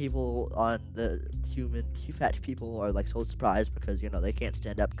the fat people on the fat people are like so surprised because, you know, they can't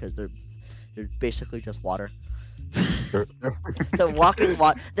stand up because they're basically just water. They're walking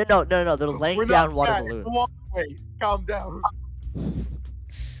water. No, they're laying We're down not water fat. balloons. Wait, calm down.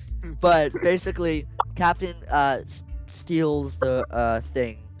 But basically, Captain steals the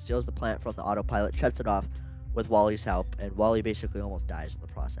plant from the autopilot, shuts it off with Wally's help, and Wally basically almost dies in the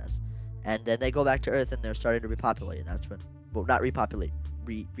process. And then they go back to Earth, and they're starting to repopulate, and that's when, well, not repopulate,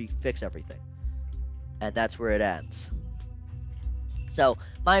 fix everything. And that's where it ends. So,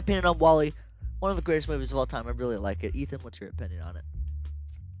 my opinion on Wall-E, one of the greatest movies of all time. I really like it. Ethan, what's your opinion on it?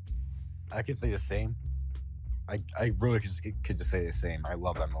 I could say the same. I really could just say the same. I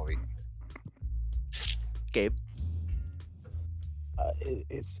love that movie. Gabe?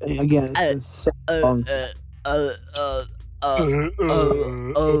 It's again. It's been so long. Okay, bye.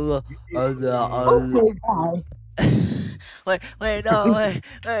 Wait, no,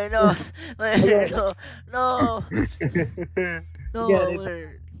 Yeah, wait.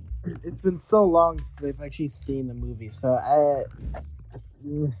 It's been so long since I've actually seen the movie, so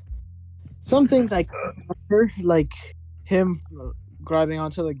some things I remember, like him getting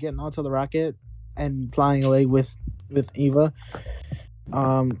onto the rocket and flying away with Eva.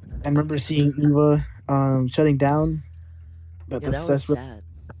 I remember seeing Eva shutting down. But Yeah, that was sad.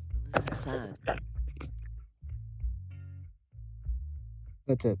 That was sad.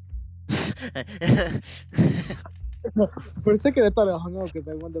 That's it. For a second, I thought I hung up because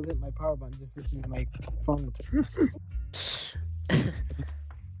I wanted to hit my power button just to see if my phone would turn.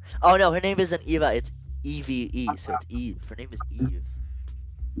 Oh no, her name isn't Eva, it's EVE, so it's Eve. Her name is Eve.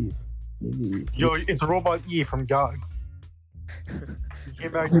 Eve. Yo, it's Robot E from God. He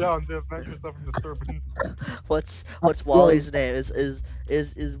came back down to avenge himself from the serpents. What's Wally's name? Is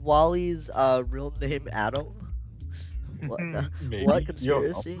Wally's real name Adam? Maybe. What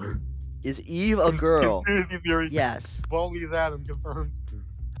conspiracy? Is Eve a girl? Conspiracy theory. Yes. Wally is Adam, confirmed.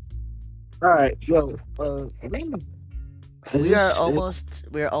 All right, yo. We are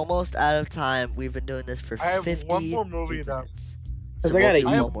almost out of time. We've been doing this for 50 I have one more movie minutes. I So gotta we'll do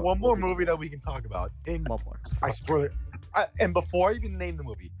I have one more movie that we can talk about. And One more. I swear, and before I even name the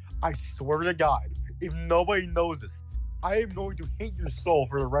movie, I swear to God, if nobody knows this, I am going to hate your soul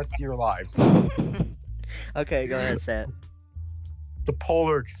for the rest of your lives. Okay, go ahead, say it. The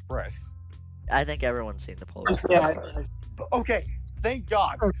Polar Express. I think everyone's seen the Polar Yeah. Express. Okay, thank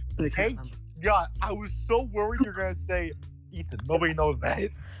God. Thank Hey, God. I was so worried you're gonna say, Ethan. Nobody knows that.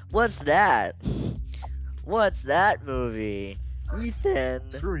 What's that? What's that movie? Ethan.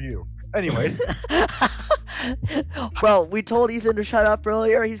 Screw you. Anyways, Bro, we told Ethan to shut up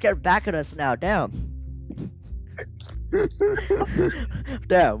earlier. He's getting back at us now. Damn.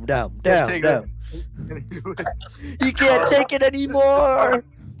 Damn. take it. You can't take it anymore.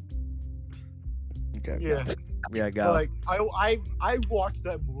 Okay. Yeah. Yeah, go. Like I watched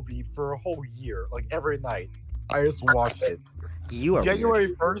that movie for a whole year, like every night. I just watched it. You are weird.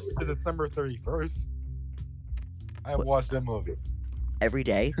 January 1st to December 31st. I watched that movie. Every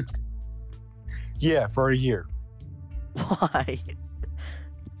day. Yeah, for a year. Why?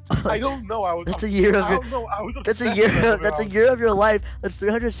 I don't know. That's a year of I your. don't know. I was That's a obsessed year. with that That's a movie. year of your life. That's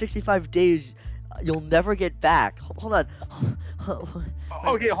 365 days. You'll never get back. Hold on.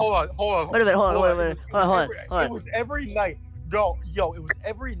 Okay, hold on. Wait a minute. Hold on. It Hold on. was every night. Yo, it was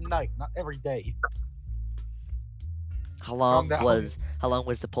every night, not every day. How long down. was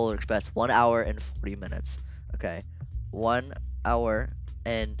the Polar Express? 1 hour and 40 minutes. Okay. 1 hour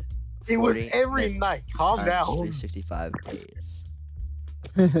and 40 It was every minutes night. Calm times down. 365 days.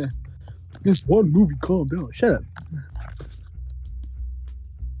 This one movie, calm down. Shut up.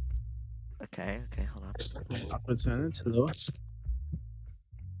 Okay, hold on. Awkward silence. Hello.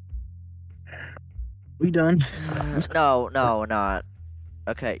 We done? No, not.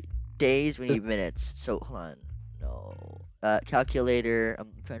 Okay, days, we need minutes. So, hold on. No. Calculator.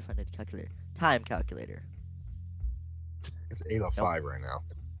 I'm trying to find a calculator. Time calculator. It's 8:05 right now.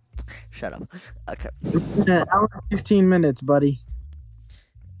 Shut up. Okay. Yeah, hour and 15 minutes, buddy.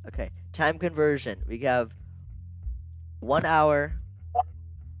 Okay. Time conversion. We have 1 hour.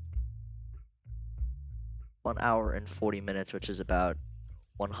 1 hour and 40 minutes, which is about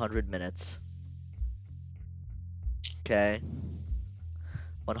 100 minutes. Okay.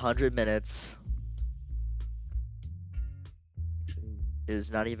 100 minutes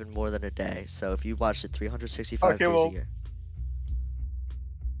is not even more than a day. So if you watched it 365 days a year.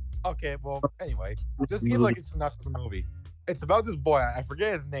 Okay, well, anyway, just give like a synopsis of the movie. It's about this boy. I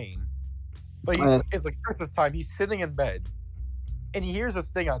forget his name, but it's like Christmas time. He's sitting in bed, and he hears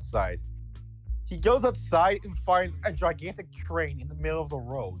this thing outside. He goes outside and finds a gigantic train in the middle of the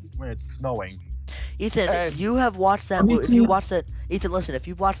road when it's snowing. Ethan, you have watched that movie. If you watched that, Ethan, listen. If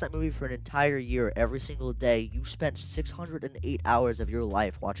you've watched that movie for an entire year, every single day, you spent 608 hours of your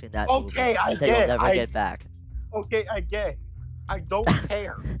life watching that movie. Okay, I that get. You'll never get back. Okay, I get. I don't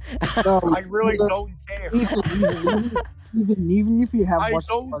care. No, I really don't care. Even if you have I watched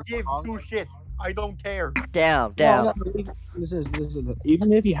don't give two shits. I don't care. Damn. No, listen.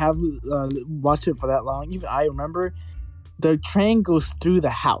 Even if you have watched it for that long, even I remember the train goes through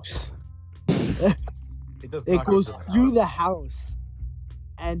the house. It does. It goes through the house,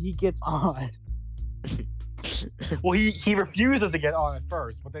 and he gets on. Well, he refuses to get on at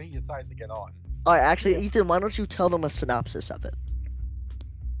first, but then he decides to get on. All right, actually, Ethan, why don't you tell them a synopsis of it?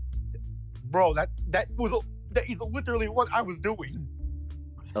 Bro, that is literally what I was doing.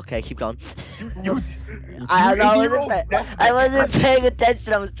 Okay, keep going. I wasn't paying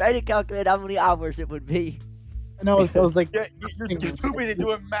attention. I was trying to calculate how many hours it would be. No, it was like you're too busy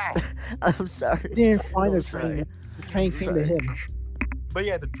doing math. I'm sorry. He didn't find the sorry. train. The train came to him. But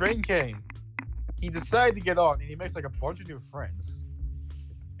yeah, the train came. He decided to get on, and he makes like a bunch of new friends.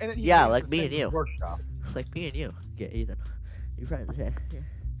 And then he like me and you. Workshop. Like me and you. Yeah, Ethan. Your friends. Yeah.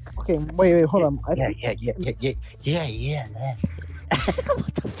 Okay, wait, hold on. Yeah.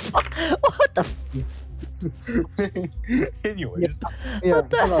 What the fuck? What the? Anyways. Yeah, What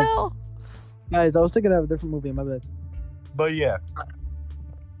the hell? Guys, I was thinking of a different movie. My bad. But yeah.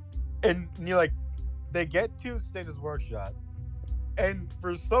 And you're like, they get to Stan's workshop, and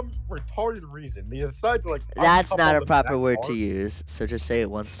for some retarded reason, they decide to like. That's not a uncouple proper that word car. to use. So just say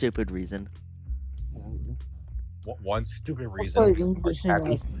it one stupid reason. One stupid reason. Sorry, English.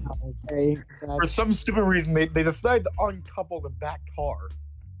 Okay, For some stupid reason, they decide to uncouple the back car,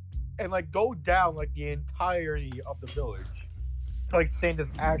 and like go down like the entirety of the village to like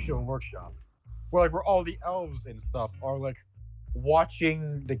Santa's actual workshop, where all the elves and stuff are like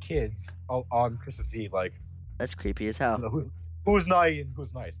watching the kids on Christmas Eve. Like, That's creepy as hell. you know, who's naughty and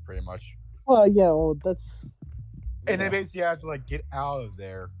who's nice, pretty much. Well, yeah, well, that's. And they basically have to like get out of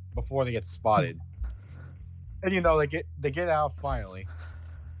there before they get spotted. And they get out finally,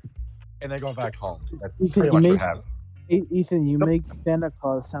 and they go back home. That's Ethan, pretty much what happened. Ethan, you make Santa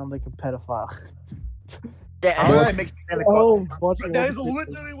Claus sound like a pedophile. How did I make Santa Claus? Watching That is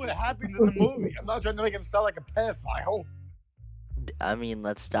literally what happens in the movie. I'm not trying to make him sound like a pedophile. I mean,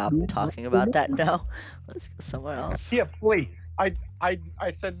 let's stop talking about that now. Let's go somewhere else. Yeah, please. I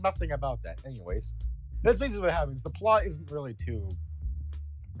said nothing about that. Anyways, that's basically what happens. The plot isn't really too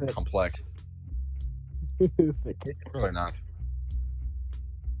complex. It's really not.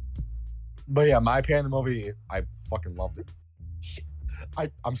 But yeah, my opinion of the movie, I fucking loved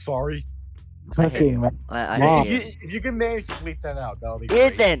it. I'm sorry. I hate you. I hate you. If you can manage to bleep that out, that'll be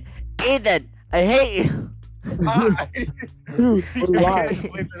great. Ethan, I hate you. Dude, why?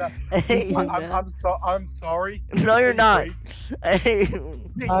 I hate you. I'm sorry. No, you're not. I hate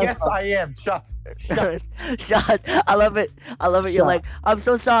you. Yes, I am. Shut. Shut. I love it. You're Shut. like, I'm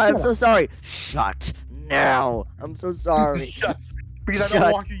so sorry. Shut now. I'm so sorry. Shut. Because I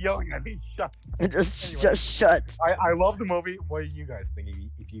don't want you yelling at me. Shut. Just Anyway. shut. I love the movie. What do you guys think if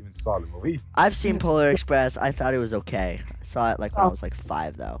you even saw the movie? I've seen Polar Express. I thought it was okay. I saw it like when I was like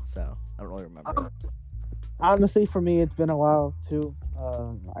 5 though, so I don't really remember. Honestly, for me, it's been a while too.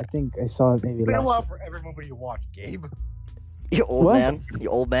 I think I saw it maybe It's been a last. while for every movie you watch, Gabe. You old What? man. You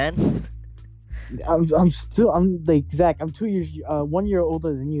old man. I'm like Zach. I'm 2 years, 1 year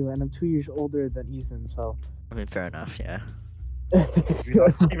older than you, and I'm 2 years older than Ethan. So, I mean, fair enough. Yeah.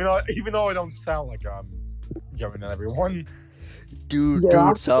 Even though I don't sound like I'm younger than everyone. Dude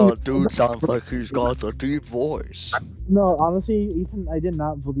sounds like he's got a deep voice. No, honestly, Ethan, I did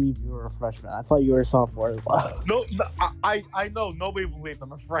not believe you were a freshman. I thought you were a sophomore as well. No, I know nobody believed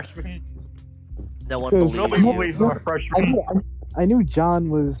I'm a freshman. No one Because believes Nobody you. believes I'm a freshman. I knew John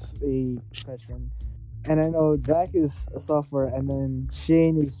was a freshman, and I know Zach is a sophomore, and then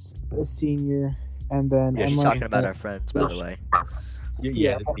Shane is a senior, and then Yeah, Emma. he's talking about our friends, by the way.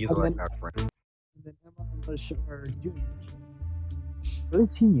 Yeah, these and are then- our friends. And then Emma and Bush are juniors. Are they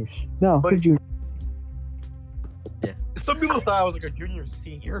seniors? No, But- they're juniors. Some people thought I was like a junior,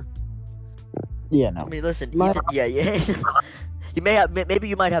 senior. Yeah, no. I mean, listen. My- Yeah. You maybe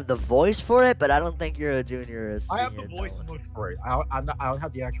you might have the voice for it, but I don't think you're a junior or a senior. I have the voice and looks for it. I don't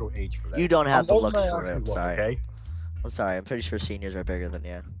have the actual age for that. You don't have the old looks than I for it. actually I'm look, sorry. Okay. I'm sorry. I'm pretty sure seniors are bigger than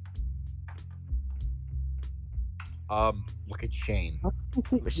you. Look at Shane.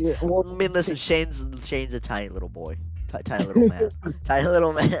 Yeah, well, I mean, listen. Shane's a tiny little boy, tiny little man, tiny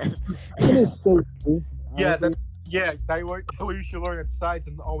little man. Ethan is so good. Yeah, honestly. that way you should learn that size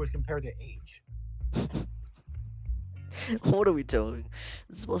and always compare to age. What are we doing?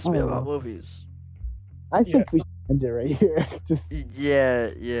 It's supposed to be Oh. about movies. I think we should end it right here. Just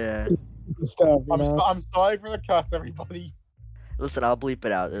Yeah. stuff, you know. I'm sorry for the cuss, everybody. Listen, I'll bleep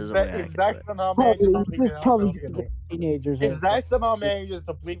it out. There's a way I If can Zach do it. somehow Probably, manages to bleep it out, probably then just okay. about teenagers. If right? Zach somehow manages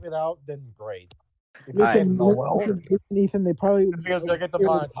to bleep it out, then great. If Alright. Ethan's not well, Ethan, they probably it's because I get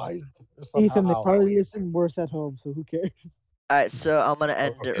demonetized. Ethan, they somehow. probably listen worse at home. So who cares? Alright, so I'm gonna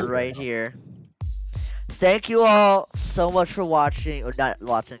end it Okay. right here. Thank you all so much for watching, or not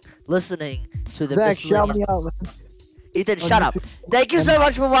watching, listening to the Zach, shout miscellaneous. me out. Man. Ethan, On shut up. YouTube. Thank you so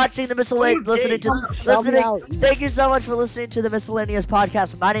much for watching the miscellaneous. Who's Listening Gabe? to Shout me listening. out. Thank you so much for listening to the miscellaneous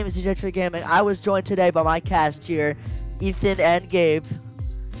podcast. My name is DJ Trey Gaming. I was joined today by my cast here, Ethan and Gabe.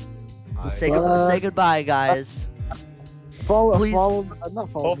 Say goodbye, guys. Follow, Please- not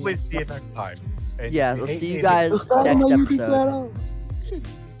follow. Hopefully, me. see you next time. And Yeah, if we'll hate see you me, guys Subscribe to next my YouTube episode. channel.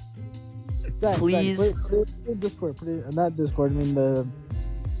 Zach, Please- Zach, put it in Discord. Put it not Discord. I mean the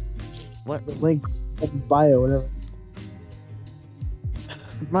What? link in bio, whatever.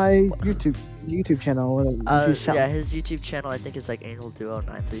 My YouTube channel. Whatever. Just shout- Yeah, his YouTube channel I think is like Angel Duo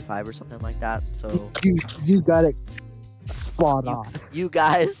 935 or something like that. So you got it spot on. you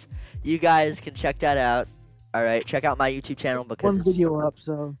guys can check that out. All right, check out my YouTube channel because One it's- video up,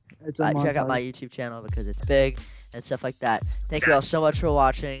 so it's a check out montage. my YouTube channel because it's big and stuff like that. Thank you all so much for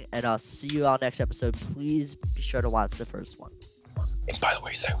watching, and I'll see you all next episode. Please be sure to watch the first one. And by the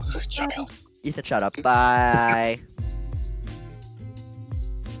way, Zach was a child. Ethan, shut up. Bye.